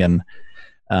recently. And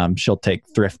she'll take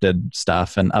thrifted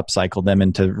stuff and upcycle them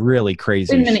into really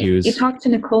crazy shoes. You talked to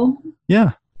Nicole?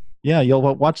 Yeah.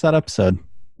 You'll watch that episode.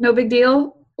 No big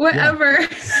deal. Whatever. Yeah.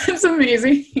 It's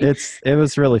amazing. It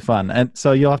was really fun. And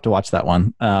so you'll have to watch that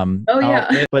one.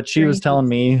 But she was telling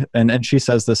me, and she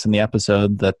says this in the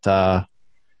episode, that,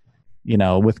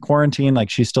 with quarantine, like,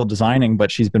 she's still designing,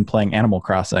 but she's been playing Animal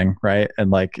Crossing, right?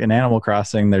 And like, in Animal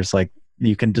Crossing, there's like,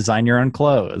 you can design your own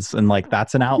clothes, and like,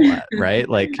 that's an outlet, right?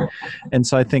 Like, and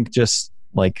so I think just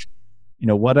like,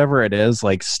 whatever it is,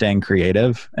 like, staying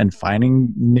creative and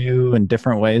finding new and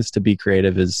different ways to be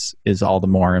creative is all the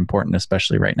more important,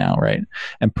 especially right now, right?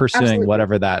 And pursuing Absolutely.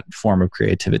 Whatever that form of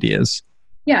creativity is.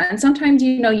 Yeah. And sometimes,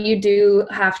 you do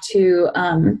have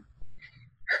to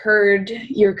herd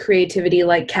your creativity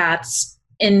like cats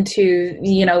into,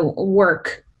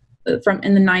 work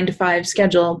in the 9-to-5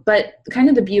 schedule. But kind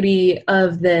of the beauty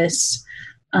of this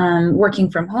working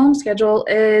from home schedule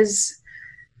is,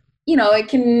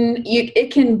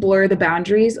 it can blur the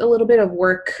boundaries a little bit of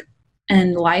work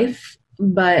and life.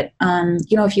 But,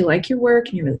 if you like your work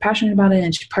and you're really passionate about it and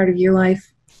it's part of your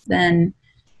life, then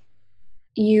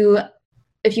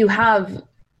if you have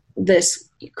this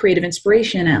creative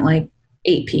inspiration at like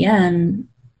 8 p.m.,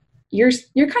 you're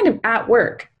kind of at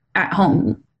work at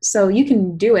home. So you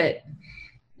can do it,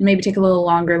 maybe take a little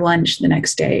longer lunch the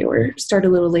next day, or start a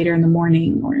little later in the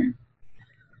morning, or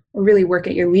really work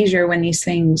at your leisure when these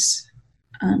things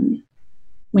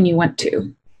when you went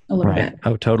to a little Right. bit.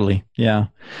 Oh, totally. Yeah.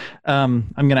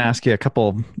 I'm going to ask you a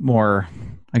couple more,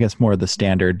 I guess, more of the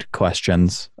standard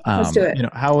questions. Let's do it.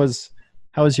 How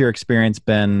has your experience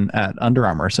been at Under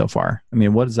Armour so far? I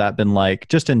mean, what has that been like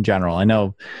just in general? I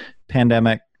know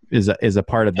pandemic is a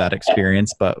part of that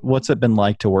experience, but what's it been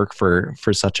like to work for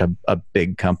such a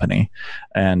big company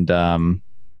and,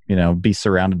 be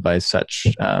surrounded by such,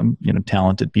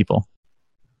 talented people?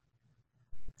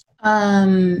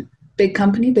 Big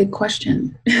company, big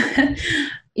question.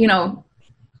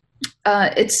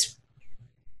 It's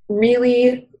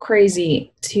really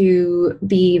crazy to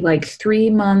be like 3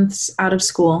 months out of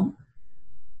school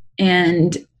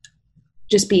and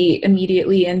just be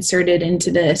immediately inserted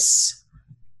into this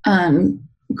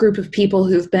group of people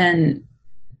who've been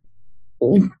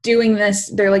doing this.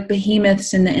 They're like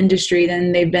behemoths in the industry,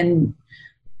 then they've been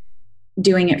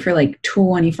doing it for like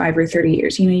 25 or 30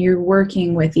 years. You're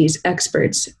working with these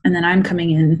experts, and then I'm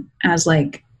coming in as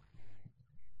like,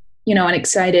 an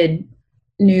excited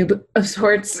noob of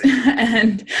sorts.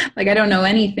 And like, I don't know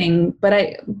anything, but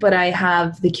I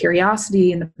have the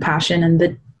curiosity and the passion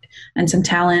and some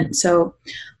talent. So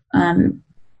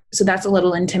that's a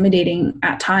little intimidating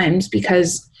at times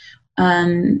because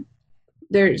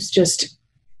there's just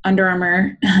Under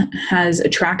Armour has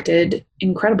attracted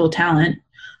incredible talent.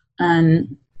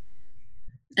 And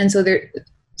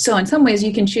so in some ways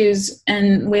you can choose,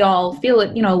 and we all feel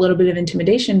it, a little bit of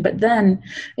intimidation, but then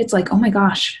it's like, oh my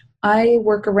gosh, I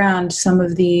work around some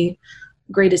of the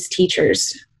greatest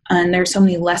teachers, and there's so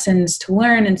many lessons to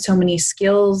learn and so many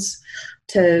skills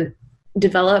to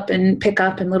develop and pick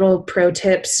up, and little pro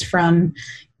tips from,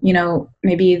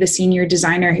 maybe the senior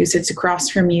designer who sits across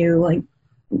from you. Like,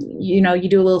 you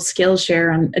do a little skill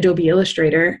share on Adobe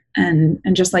Illustrator, and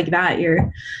just like that,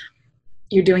 you're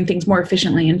doing things more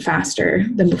efficiently and faster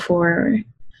than before.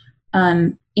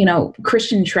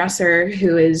 Christian Tresser,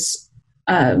 who is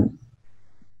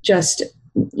just,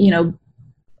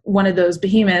 one of those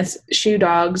behemoths, shoe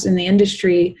dogs in the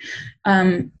industry,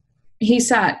 he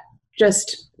sat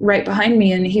just right behind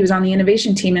me, and he was on the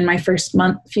innovation team in my first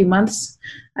few months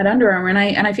at Under Armour.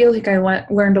 And I feel like I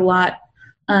learned a lot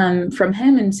from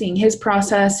him, and seeing his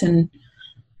process and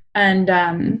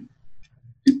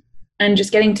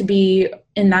just getting to be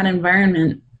in that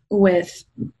environment with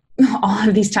all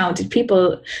of these talented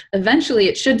people. Eventually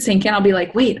it should sink in. I'll be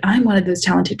like, wait, I'm one of those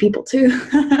talented people too.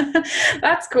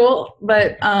 That's cool.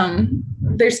 But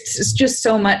there's just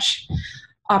so much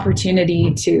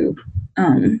opportunity to,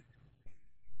 I'm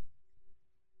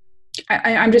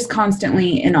just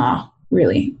constantly in awe,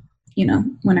 really,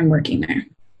 when I'm working there.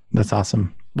 That's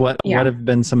awesome. What have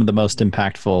been some of the most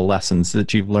impactful lessons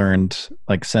that you've learned,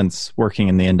 like, since working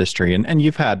in the industry? And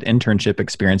you've had internship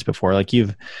experience before, like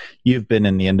you've been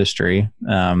in the industry,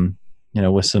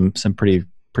 with some pretty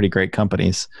great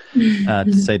companies,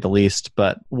 to say the least.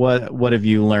 But what have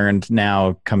you learned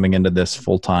now coming into this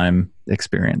full-time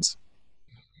experience?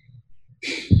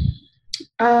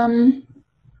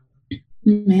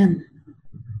 Man.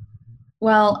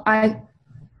 Well, I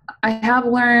have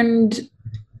learned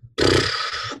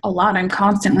a lot. I'm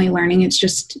constantly learning. It's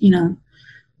just,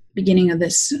 beginning of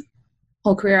this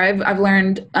whole career. I've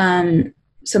learned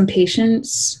some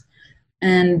patience,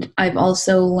 and I've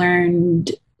also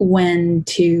learned when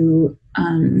to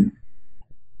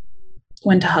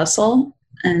hustle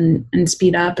and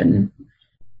speed up. And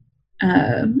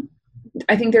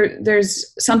I think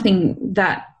there's something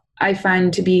that I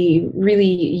find to be really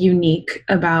unique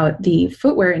about the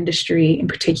footwear industry in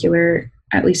particular,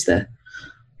 at least the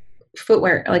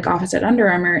footwear like office at Under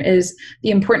Armour, is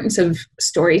the importance of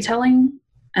storytelling,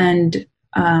 and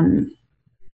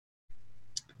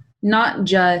not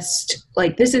just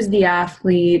like, this is the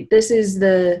athlete, this is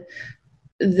the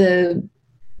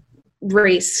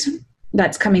race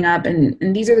that's coming up,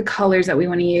 and these are the colors that we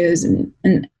want to use, and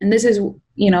this is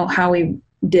how we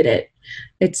did it.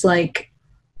 It's like,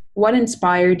 what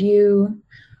inspired you,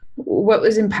 what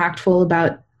was impactful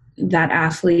about that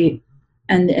athlete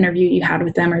and the interview you had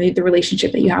with them, or the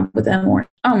relationship that you have with them, or,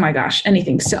 oh my gosh,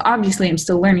 anything. So obviously I'm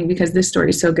still learning because this story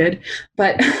is so good,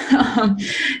 but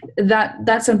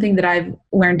that's something that I've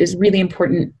learned is really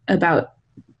important about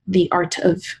the art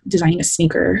of designing a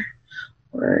sneaker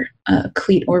or a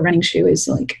cleat or running shoe, is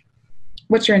like,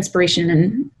 what's your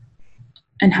inspiration,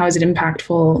 and how is it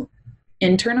impactful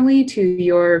internally to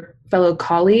your fellow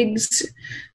colleagues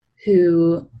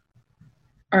who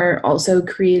are also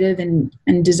creative and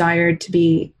desired to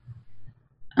be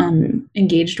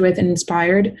engaged with and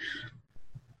inspired.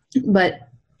 But,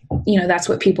 that's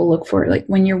what people look for. Like,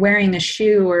 when you're wearing a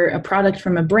shoe or a product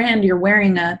from a brand, you're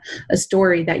wearing a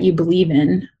story that you believe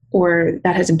in. or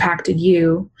that has impacted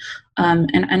you.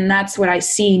 And that's what I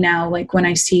see now, like when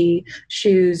I see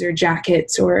shoes or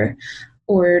jackets or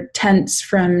tents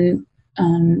from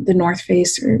the North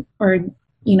Face or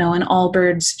you know, an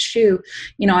Allbirds shoe,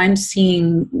 you know, I'm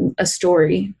seeing a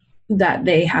story that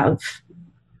they have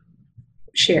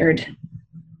shared.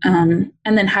 And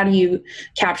then how do you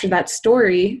capture that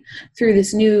story through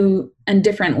this new and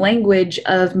different language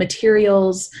of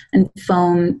materials and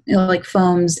foam, you know, like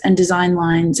foams and design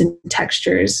lines and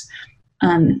textures?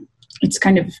 It's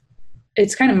kind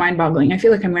of mind-boggling. I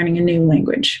feel like I'm learning a new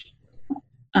language.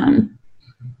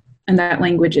 And that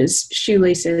language is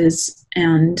shoelaces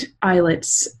and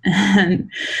eyelets and,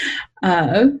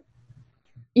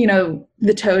 you know,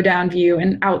 the toe down view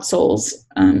and outsoles,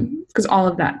 because all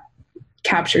of that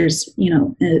captures, you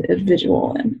know, a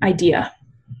visual idea.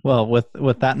 Well,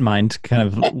 with that in mind, kind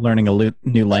of learning a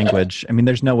new language, I mean,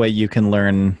 there's no way you can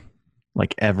learn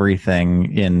like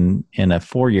everything in a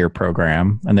 4-year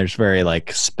program, and there's very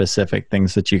like specific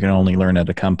things that you can only learn at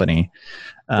a company.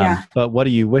 But what do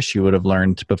you wish you would have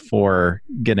learned before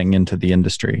getting into the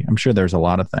industry? I'm sure there's a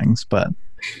lot of things, but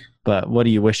what do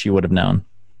you wish you would have known?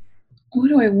 What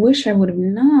do I wish I would have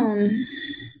known?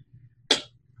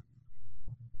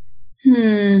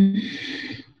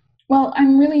 Well,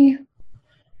 I'm really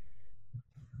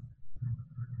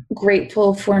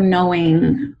grateful for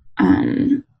knowing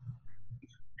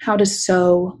how to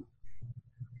sew,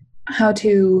 how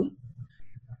to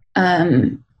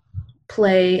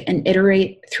play and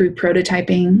iterate through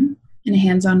prototyping in a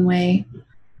hands-on way.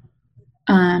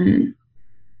 I'm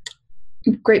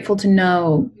grateful to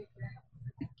know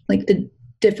like the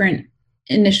different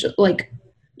initial, like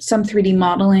some 3D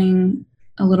modeling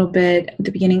a little bit at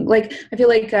the beginning. Like I feel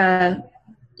like a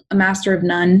master of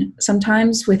none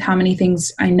sometimes with how many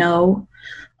things I know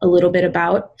a little bit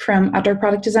about from outdoor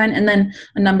product design, and then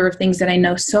a number of things that I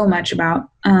know so much about.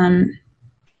 Man,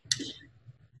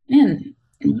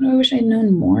 what do I wish I'd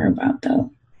known more about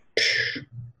though?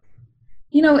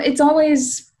 You know, it's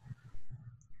always,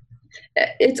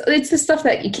 it's the stuff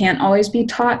that you can't always be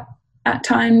taught at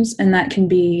times, and that can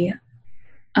be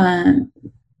a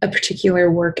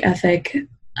particular work ethic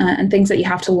and things that you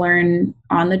have to learn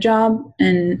on the job.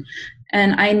 And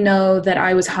I know that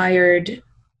I was hired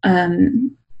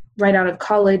right out of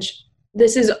college.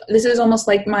 This is almost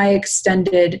like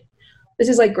this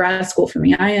is like grad school for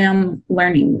me. I am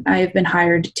learning. I have been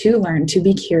hired to learn, to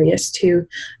be curious, to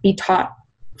be taught,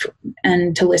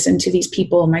 and to listen to these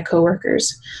people, my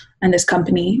coworkers, and this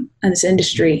company and this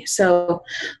industry. So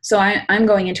I'm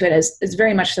going into it as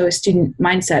very much so a student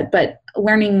mindset, but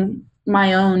learning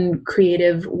my own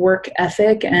creative work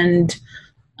ethic and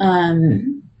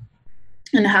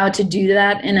how to do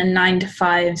that in a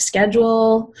 9-to-5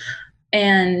 schedule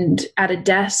and at a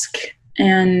desk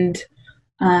and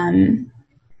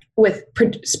with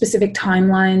specific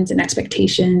timelines and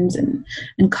expectations and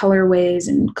colorways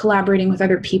and collaborating with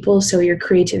other people. So your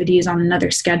creativity is on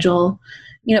another schedule,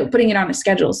 you know, putting it on a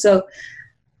schedule. So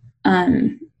now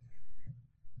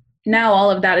all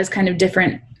of that is kind of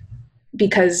different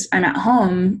because I'm at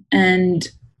home and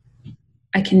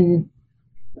I can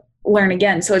learn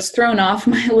again. So it's thrown off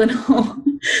my little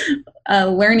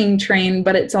learning train,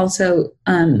 but it's also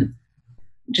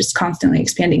just constantly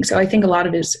expanding. So I think a lot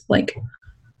of it is like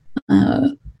a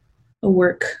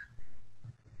work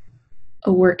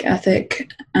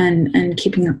ethic and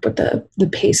keeping up with the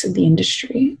pace of the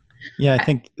industry. Yeah, I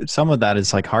think some of that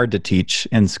is like hard to teach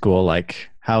in school, like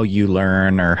how you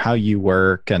learn or how you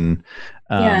work. And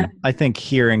I think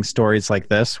hearing stories like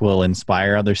this will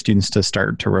inspire other students to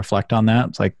start to reflect on that.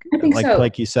 It's like,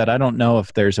 like you said, I don't know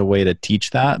if there's a way to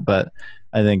teach that, but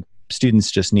I think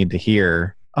students just need to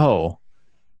hear, oh,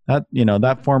 that, you know,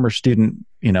 that former student,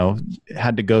 you know,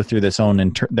 had to go through this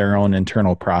their own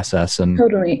internal process and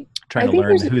totally trying to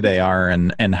learn who they are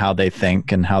and how they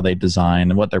think and how they design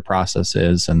and what their process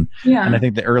is. And I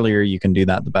think the earlier you can do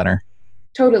that, the better.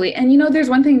 Totally. And, you know, there's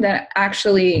one thing that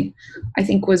actually I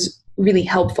think was really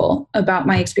helpful about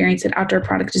my experience at Outdoor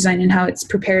Product Design and how it's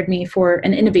prepared me for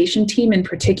an innovation team in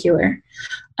particular.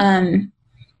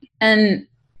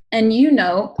 And you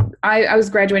know, I was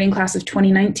graduating class of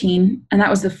 2019, and that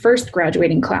was the first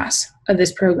graduating class of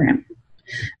this program.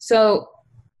 So,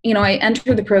 you know, I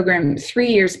entered the program 3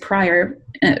 years prior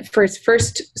for its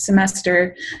first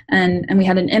semester, and we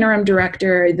had an interim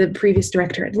director. The previous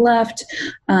director had left.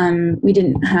 We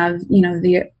didn't have, you know,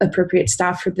 the appropriate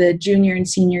staff for the junior and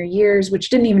senior years, which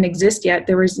didn't even exist yet.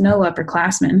 There was no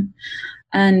upperclassmen.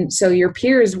 And so your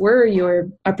peers were your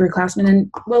upperclassmen, and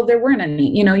well, there weren't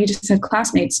any, you know, you just had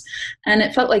classmates. And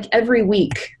it felt like every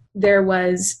week there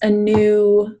was a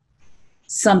new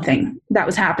something that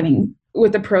was happening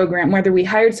with the program, whether we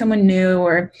hired someone new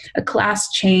or a class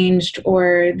changed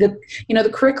or the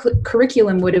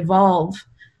curriculum would evolve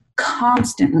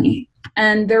constantly.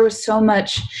 And there was so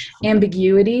much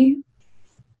ambiguity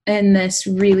in this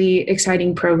really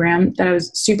exciting program that I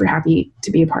was super happy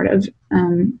to be a part of.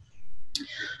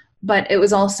 But it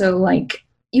was also like,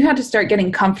 you had to start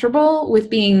getting comfortable with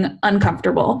being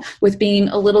uncomfortable, with being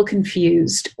a little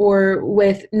confused, or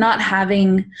with not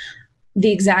having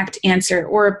the exact answer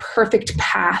or a perfect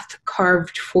path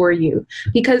carved for you,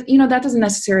 because, that doesn't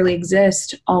necessarily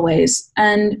exist always.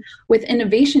 And with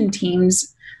innovation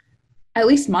teams, at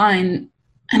least mine,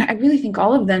 and I really think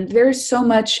all of them, there's so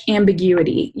much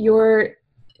ambiguity. You're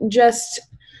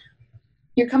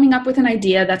coming up with an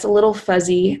idea that's a little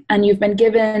fuzzy, and you've been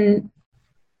given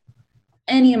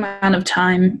any amount of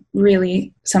time,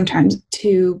 really, sometimes,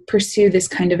 to pursue this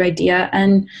kind of idea,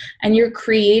 and you're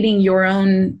creating your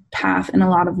own path in a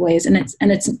lot of ways, and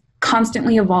it's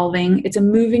constantly evolving. It's a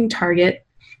moving target,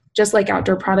 just like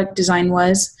outdoor product design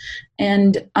was,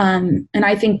 and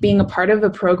I think being a part of a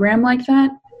program like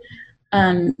that,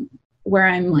 where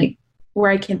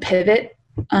I can pivot,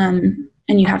 and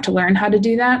you have to learn how to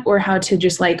do that, or how to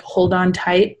just like hold on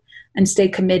tight and stay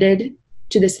committed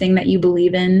to this thing that you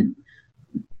believe in,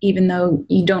 even though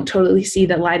you don't totally see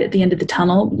the light at the end of the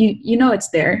tunnel. You know it's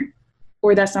there,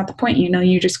 or that's not the point.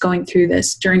 You're just going through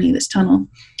this journey, this tunnel,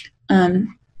 and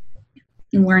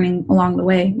learning along the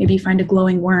way. Maybe you find a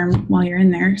glowing worm while you're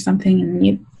in there or something, and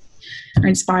you are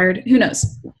inspired. Who knows?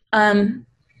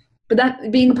 But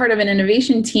that being part of an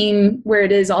innovation team where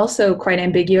it is also quite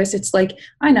ambiguous, it's like,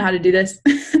 I know how to do this.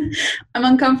 I'm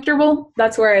uncomfortable.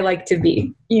 That's where I like to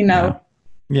be,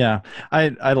 Yeah.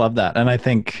 I love that. And I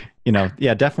think,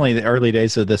 definitely the early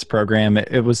days of this program,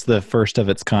 it was the first of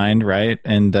its kind, right?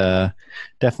 And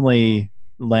definitely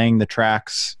laying the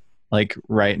tracks like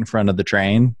right in front of the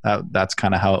train. That's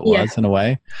kind of how it was in a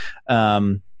way.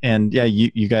 And yeah,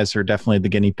 you guys are definitely the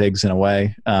guinea pigs in a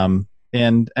way.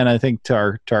 And I think to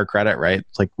our credit, right?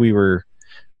 It's like we were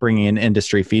bringing in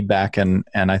industry feedback, and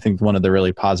I think one of the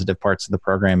really positive parts of the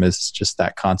program is just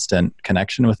that constant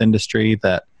connection with industry.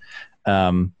 That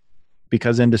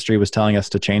because industry was telling us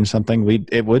to change something,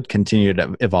 it would continue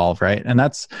to evolve, right? And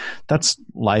that's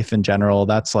life in general.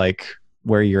 That's like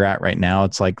where you're at right now.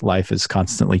 It's like life is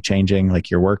constantly changing. Like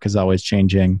your work is always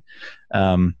changing,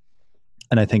 and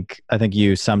I think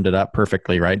you summed it up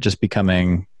perfectly, right? Just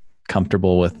becoming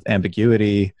comfortable with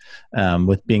ambiguity,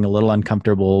 with being a little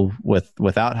uncomfortable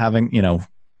without having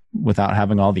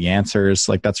all the answers.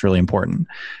 Like that's really important.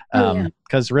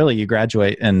 Because really you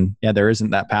graduate and there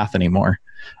isn't that path anymore.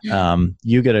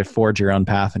 You get to forge your own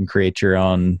path and create your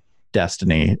own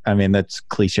destiny. I mean, that's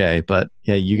cliche, but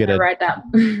you get to ride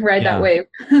that wave.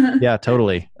 Yeah,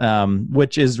 totally.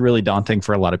 Which is really daunting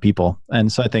for a lot of people.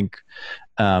 And so I think,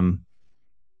 and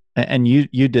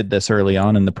you did this early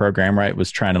on in the program, right? Was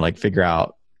trying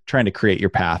to create your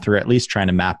path, or at least trying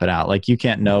to map it out. Like you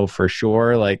can't know for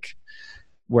sure, like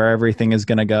where everything is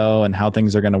going to go and how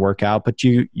things are going to work out, but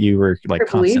you were like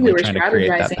constantly trying to create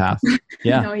that path.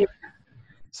 Yeah.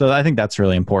 So I think that's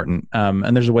really important.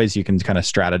 And there's ways you can kind of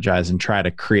strategize and try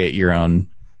to create your own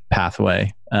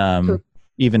pathway,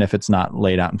 even if it's not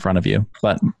laid out in front of you.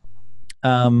 But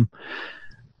a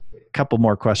couple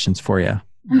more questions for you.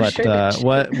 But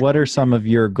what are some of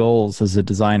your goals as a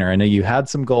designer? I know you had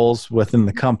some goals within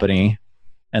the company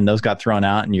and those got thrown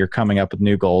out and you're coming up with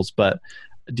new goals, but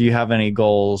do you have any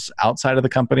goals outside of the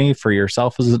company for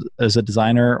yourself as a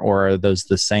designer, or are those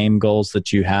the same goals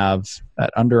that you have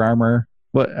at Under Armour?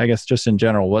 What, I guess just in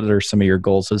general, what are some of your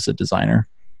goals as a designer?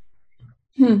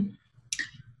 There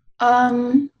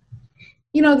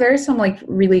are some like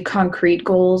really concrete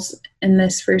goals in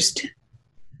this first,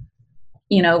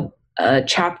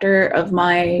 chapter of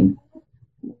my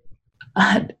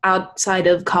outside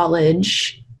of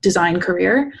college design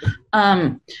career.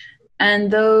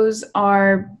 And those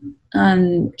are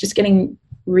just getting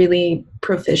really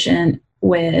proficient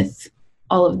with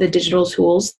all of the digital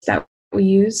tools that we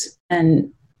use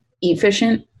and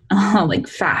efficient, like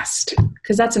fast,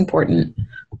 because that's important,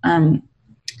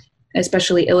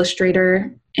 especially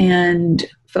Illustrator and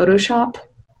Photoshop,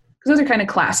 because those are kind of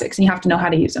classics and you have to know how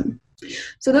to use them.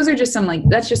 So those are just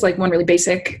that's just like one really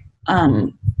basic,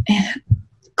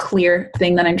 clear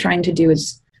thing that I'm trying to do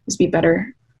is be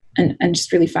better and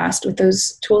just really fast with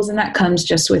those tools. And that comes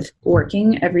just with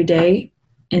working every day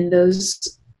in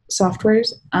those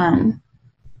softwares.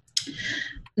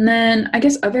 And then I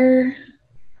guess other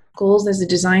goals as a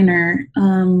designer,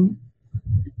 I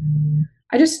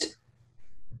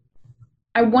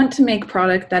want to make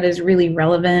product that is really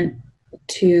relevant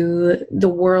to the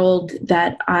world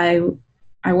that I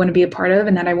want to be a part of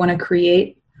and that I want to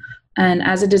create. And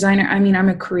as a designer, I mean, I'm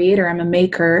a creator, I'm a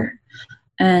maker,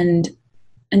 and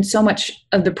so much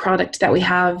of the product that we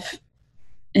have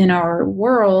in our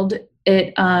world,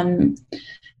 it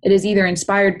is either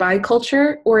inspired by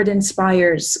culture or it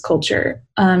inspires culture.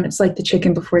 It's like the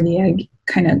chicken before the egg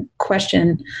kind of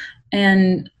question.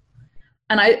 And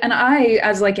I,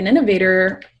 as like an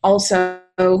innovator also,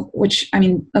 which I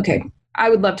mean, okay, I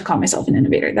would love to call myself an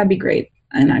innovator. That'd be great.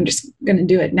 And I'm just going to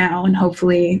do it now. And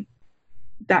hopefully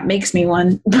that makes me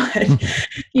one, but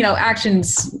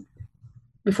actions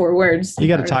before words. You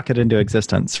got to talk it into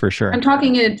existence for sure. I'm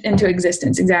talking it into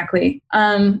existence. Exactly.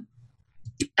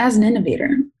 As an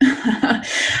innovator,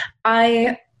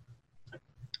 I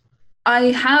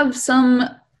have some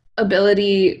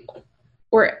ability,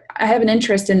 or I have an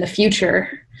interest in the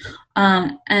future.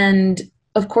 And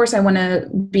of course I want to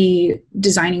be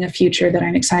designing a future that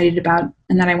I'm excited about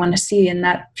and that I want to see. And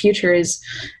that future is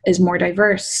more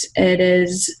diverse. It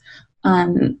is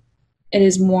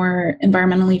more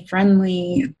environmentally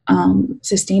friendly,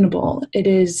 sustainable.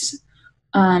 It's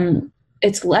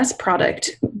less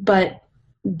product, but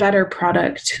better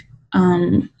product,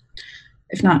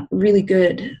 if not really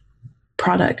good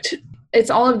product. It's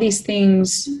all of these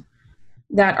things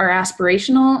that are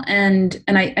aspirational, and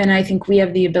I think we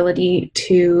have the ability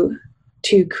to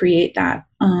create that.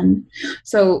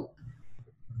 So,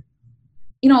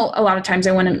 a lot of times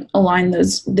I want to align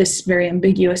this very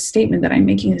ambiguous statement that I'm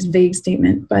making, this vague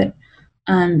statement, but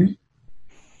I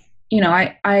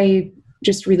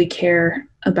just really care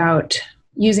about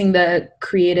using the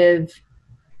creative,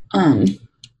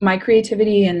 my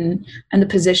creativity and the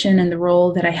position and the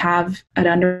role that I have at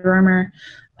Under Armour,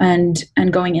 and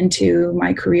going into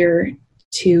my career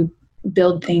to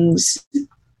build things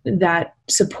that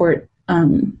support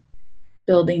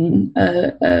building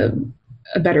a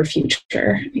better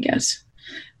future, I guess.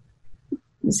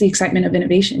 It's the excitement of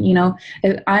innovation.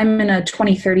 I'm in a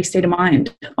 2030 state of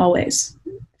mind always.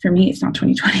 For me, it's not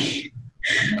 2020.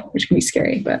 Which can be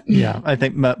scary, but yeah, I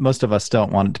think most of us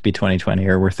don't want it to be 2020,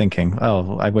 or we're thinking,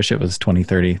 oh, I wish it was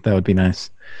 2030. That would be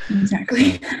nice.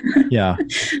 Exactly. Yeah.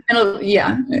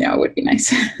 It would be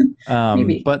nice.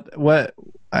 Maybe. But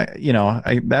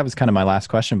that was kind of my last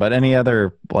question, but any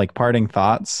other like parting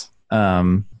thoughts,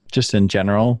 just in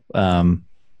general?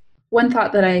 One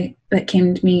thought that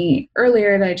came to me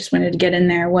earlier that I just wanted to get in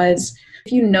there was,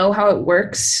 if you know how it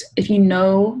works, if you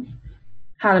know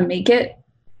how to make it,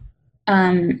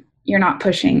 you're not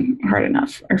pushing hard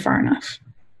enough or far enough.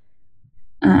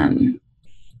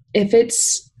 If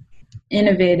it's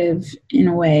innovative in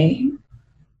a way,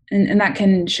 and that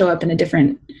can show up in a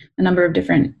number of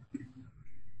different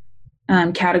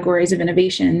categories of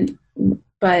innovation,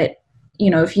 but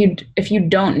if you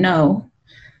don't know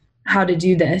how to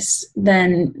do this,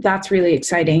 then that's really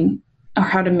exciting. Or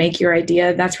how to make your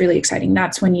idea, that's really exciting.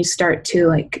 That's when you start to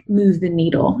like move the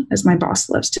needle, as my boss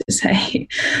loves to say.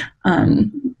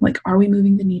 Are we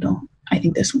moving the needle? I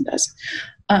think this one does.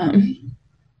 I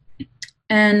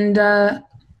don't know.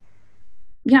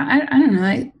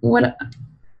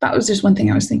 That was just one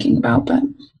thing I was thinking about, but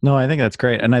no, I think that's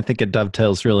great. And I think it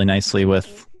dovetails really nicely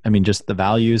with, just the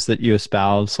values that you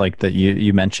espouse, like that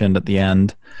you mentioned at the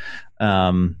end.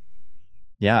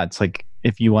 It's like,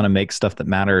 if you want to make stuff that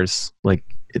matters,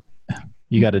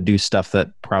 you got to do stuff that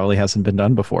probably hasn't been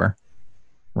done before.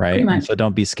 Right. So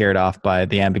don't be scared off by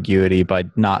the ambiguity, by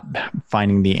not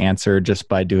finding the answer just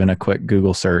by doing a quick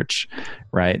Google search.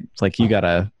 Right. It's like,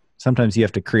 sometimes you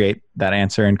have to create that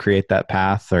answer and create that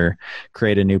path, or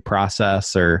create a new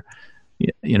process, or,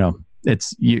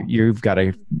 you've got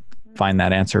to find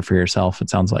that answer for yourself, it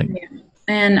sounds like. Yeah.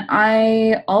 And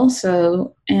I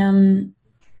also am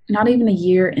not even a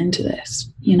year into this,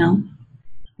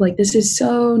 this is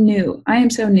so new. I am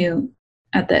so new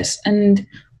at this, and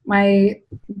my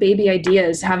baby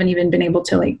ideas haven't even been able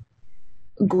to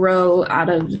grow out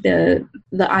of the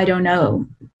I don't know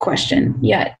question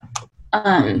yet.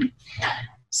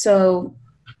 So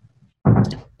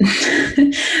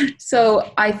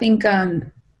I think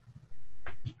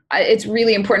it's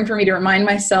really important for me to remind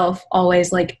myself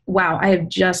always, wow, I have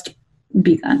just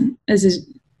begun.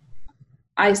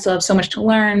 I still have so much to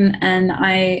learn, and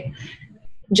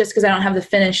just because I don't have the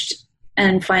finished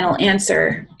and final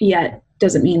answer yet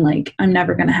doesn't mean I'm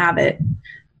never going to have it.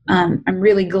 I'm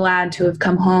really glad to have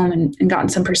come home and gotten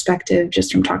some perspective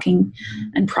just from talking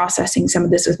and processing some of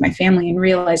this with my family, and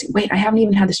realizing, wait, I haven't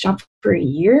even had this job for a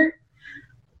year.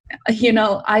 I'm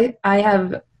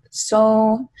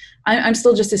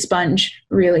still just a sponge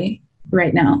really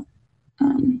right now.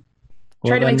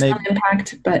 Try to make some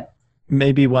impact, but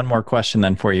maybe one more question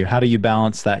then for you. How do you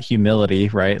balance that humility,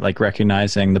 right? Like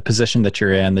recognizing the position that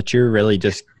you're in, that you're really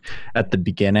just at the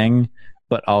beginning,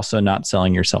 but also not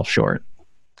selling yourself short?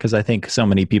 Because I think so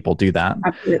many people do that.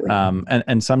 Absolutely.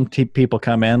 And some people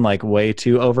come in like way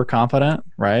too overconfident,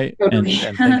 right? Totally.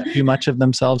 And think too much of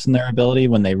themselves and their ability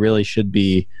when they really should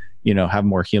be, have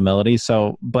more humility.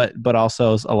 So, but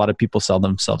also a lot of people sell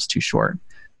themselves too short.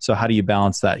 So how do you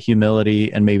balance that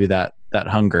humility and maybe that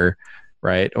hunger,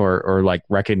 right? Or like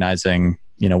recognizing,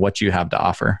 what you have to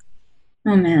offer?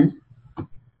 Oh man.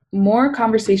 More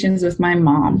conversations with my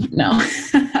mom. No.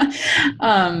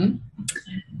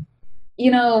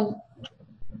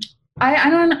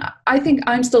 I think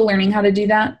I'm still learning how to do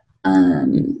that.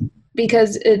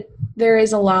 Because there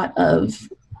is a lot of,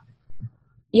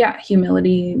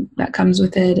 humility that comes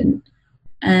with it.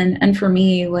 And for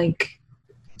me, like,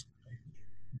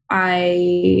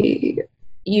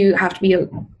 you have to be,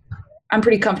 I'm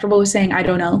pretty comfortable with saying, I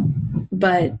don't know,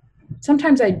 but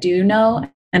sometimes I do know,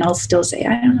 and I'll still say,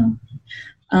 I don't know.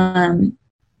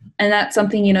 And that's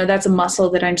something, that's a muscle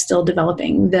that I'm still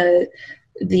developing, the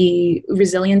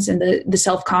resilience and the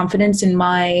self-confidence in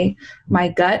my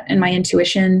gut and my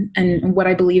intuition and what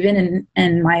I believe in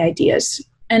and my ideas.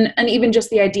 And even just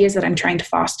the ideas that I'm trying to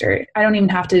foster. I don't even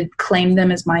have to claim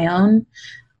them as my own.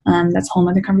 That's a whole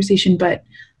nother conversation, but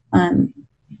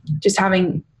just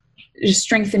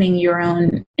strengthening your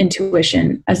own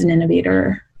intuition as an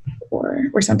innovator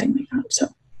or something like that. So.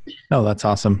 Oh, that's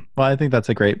awesome. Well, I think that's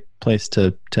a great place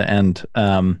to end.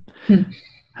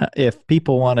 If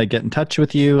people want to get in touch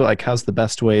with you, like how's the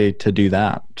best way to do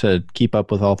that, to keep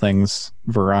up with all things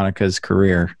Veronica's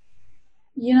career?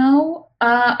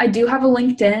 I do have a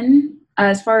LinkedIn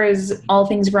as far as all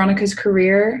things Veronica's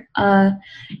career.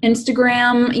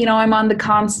 Instagram, I'm on the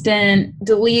constant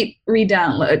delete,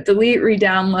 re-download,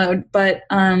 but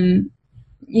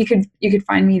you could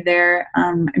find me there.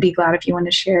 I'd be glad if you want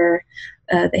to share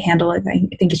the handle. I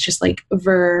think it's just like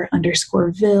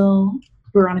 _Vil,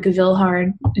 Veronica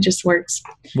Vilhard. It just works.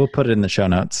 We'll put it in the show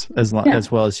notes as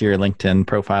well as your LinkedIn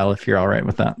profile, if you're all right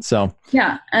with that. So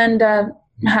yeah, and I'm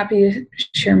happy to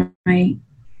share my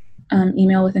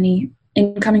email with any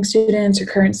incoming students or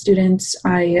current students.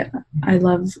 I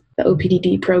love the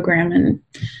OPDD program and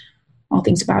all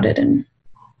things about it, and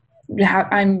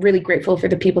I'm really grateful for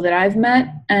the people that I've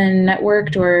met and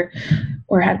networked or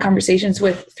had conversations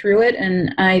with through it.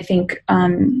 And I think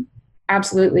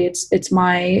absolutely it's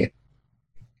my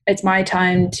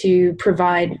time to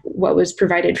provide what was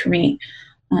provided for me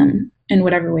in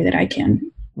whatever way that I can.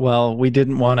 Well, we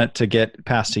didn't want it to get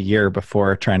past a year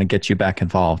before trying to get you back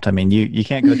involved. I mean, you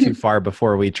can't go too far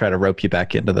before we try to rope you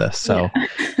back into this. So,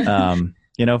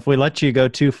 if we let you go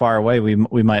too far away,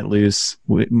 we might lose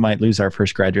our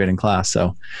first graduating class.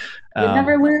 So you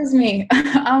never lose me.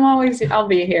 I'll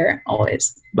be here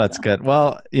always. That's good.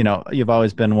 Well, you've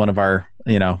always been one of our,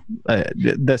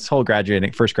 this whole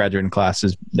first graduating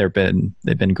classes, they've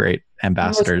been great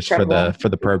ambassadors for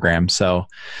the program. So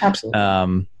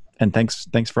absolutely. And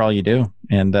thanks for all you do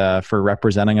and for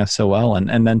representing us so well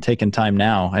and then taking time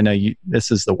now. I know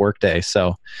this is the work day,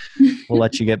 so we'll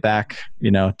let you get back,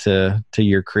 to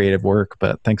your creative work,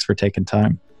 but thanks for taking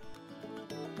time.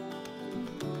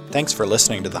 Thanks for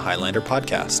listening to the Highlander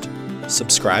Podcast.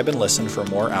 Subscribe and listen for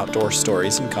more outdoor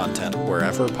stories and content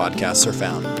wherever podcasts are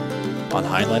found, on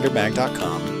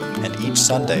HighlanderMag.com, and each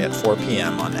Sunday at 4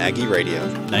 p.m. on Aggie Radio,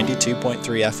 92.3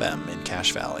 FM in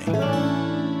Cache Valley.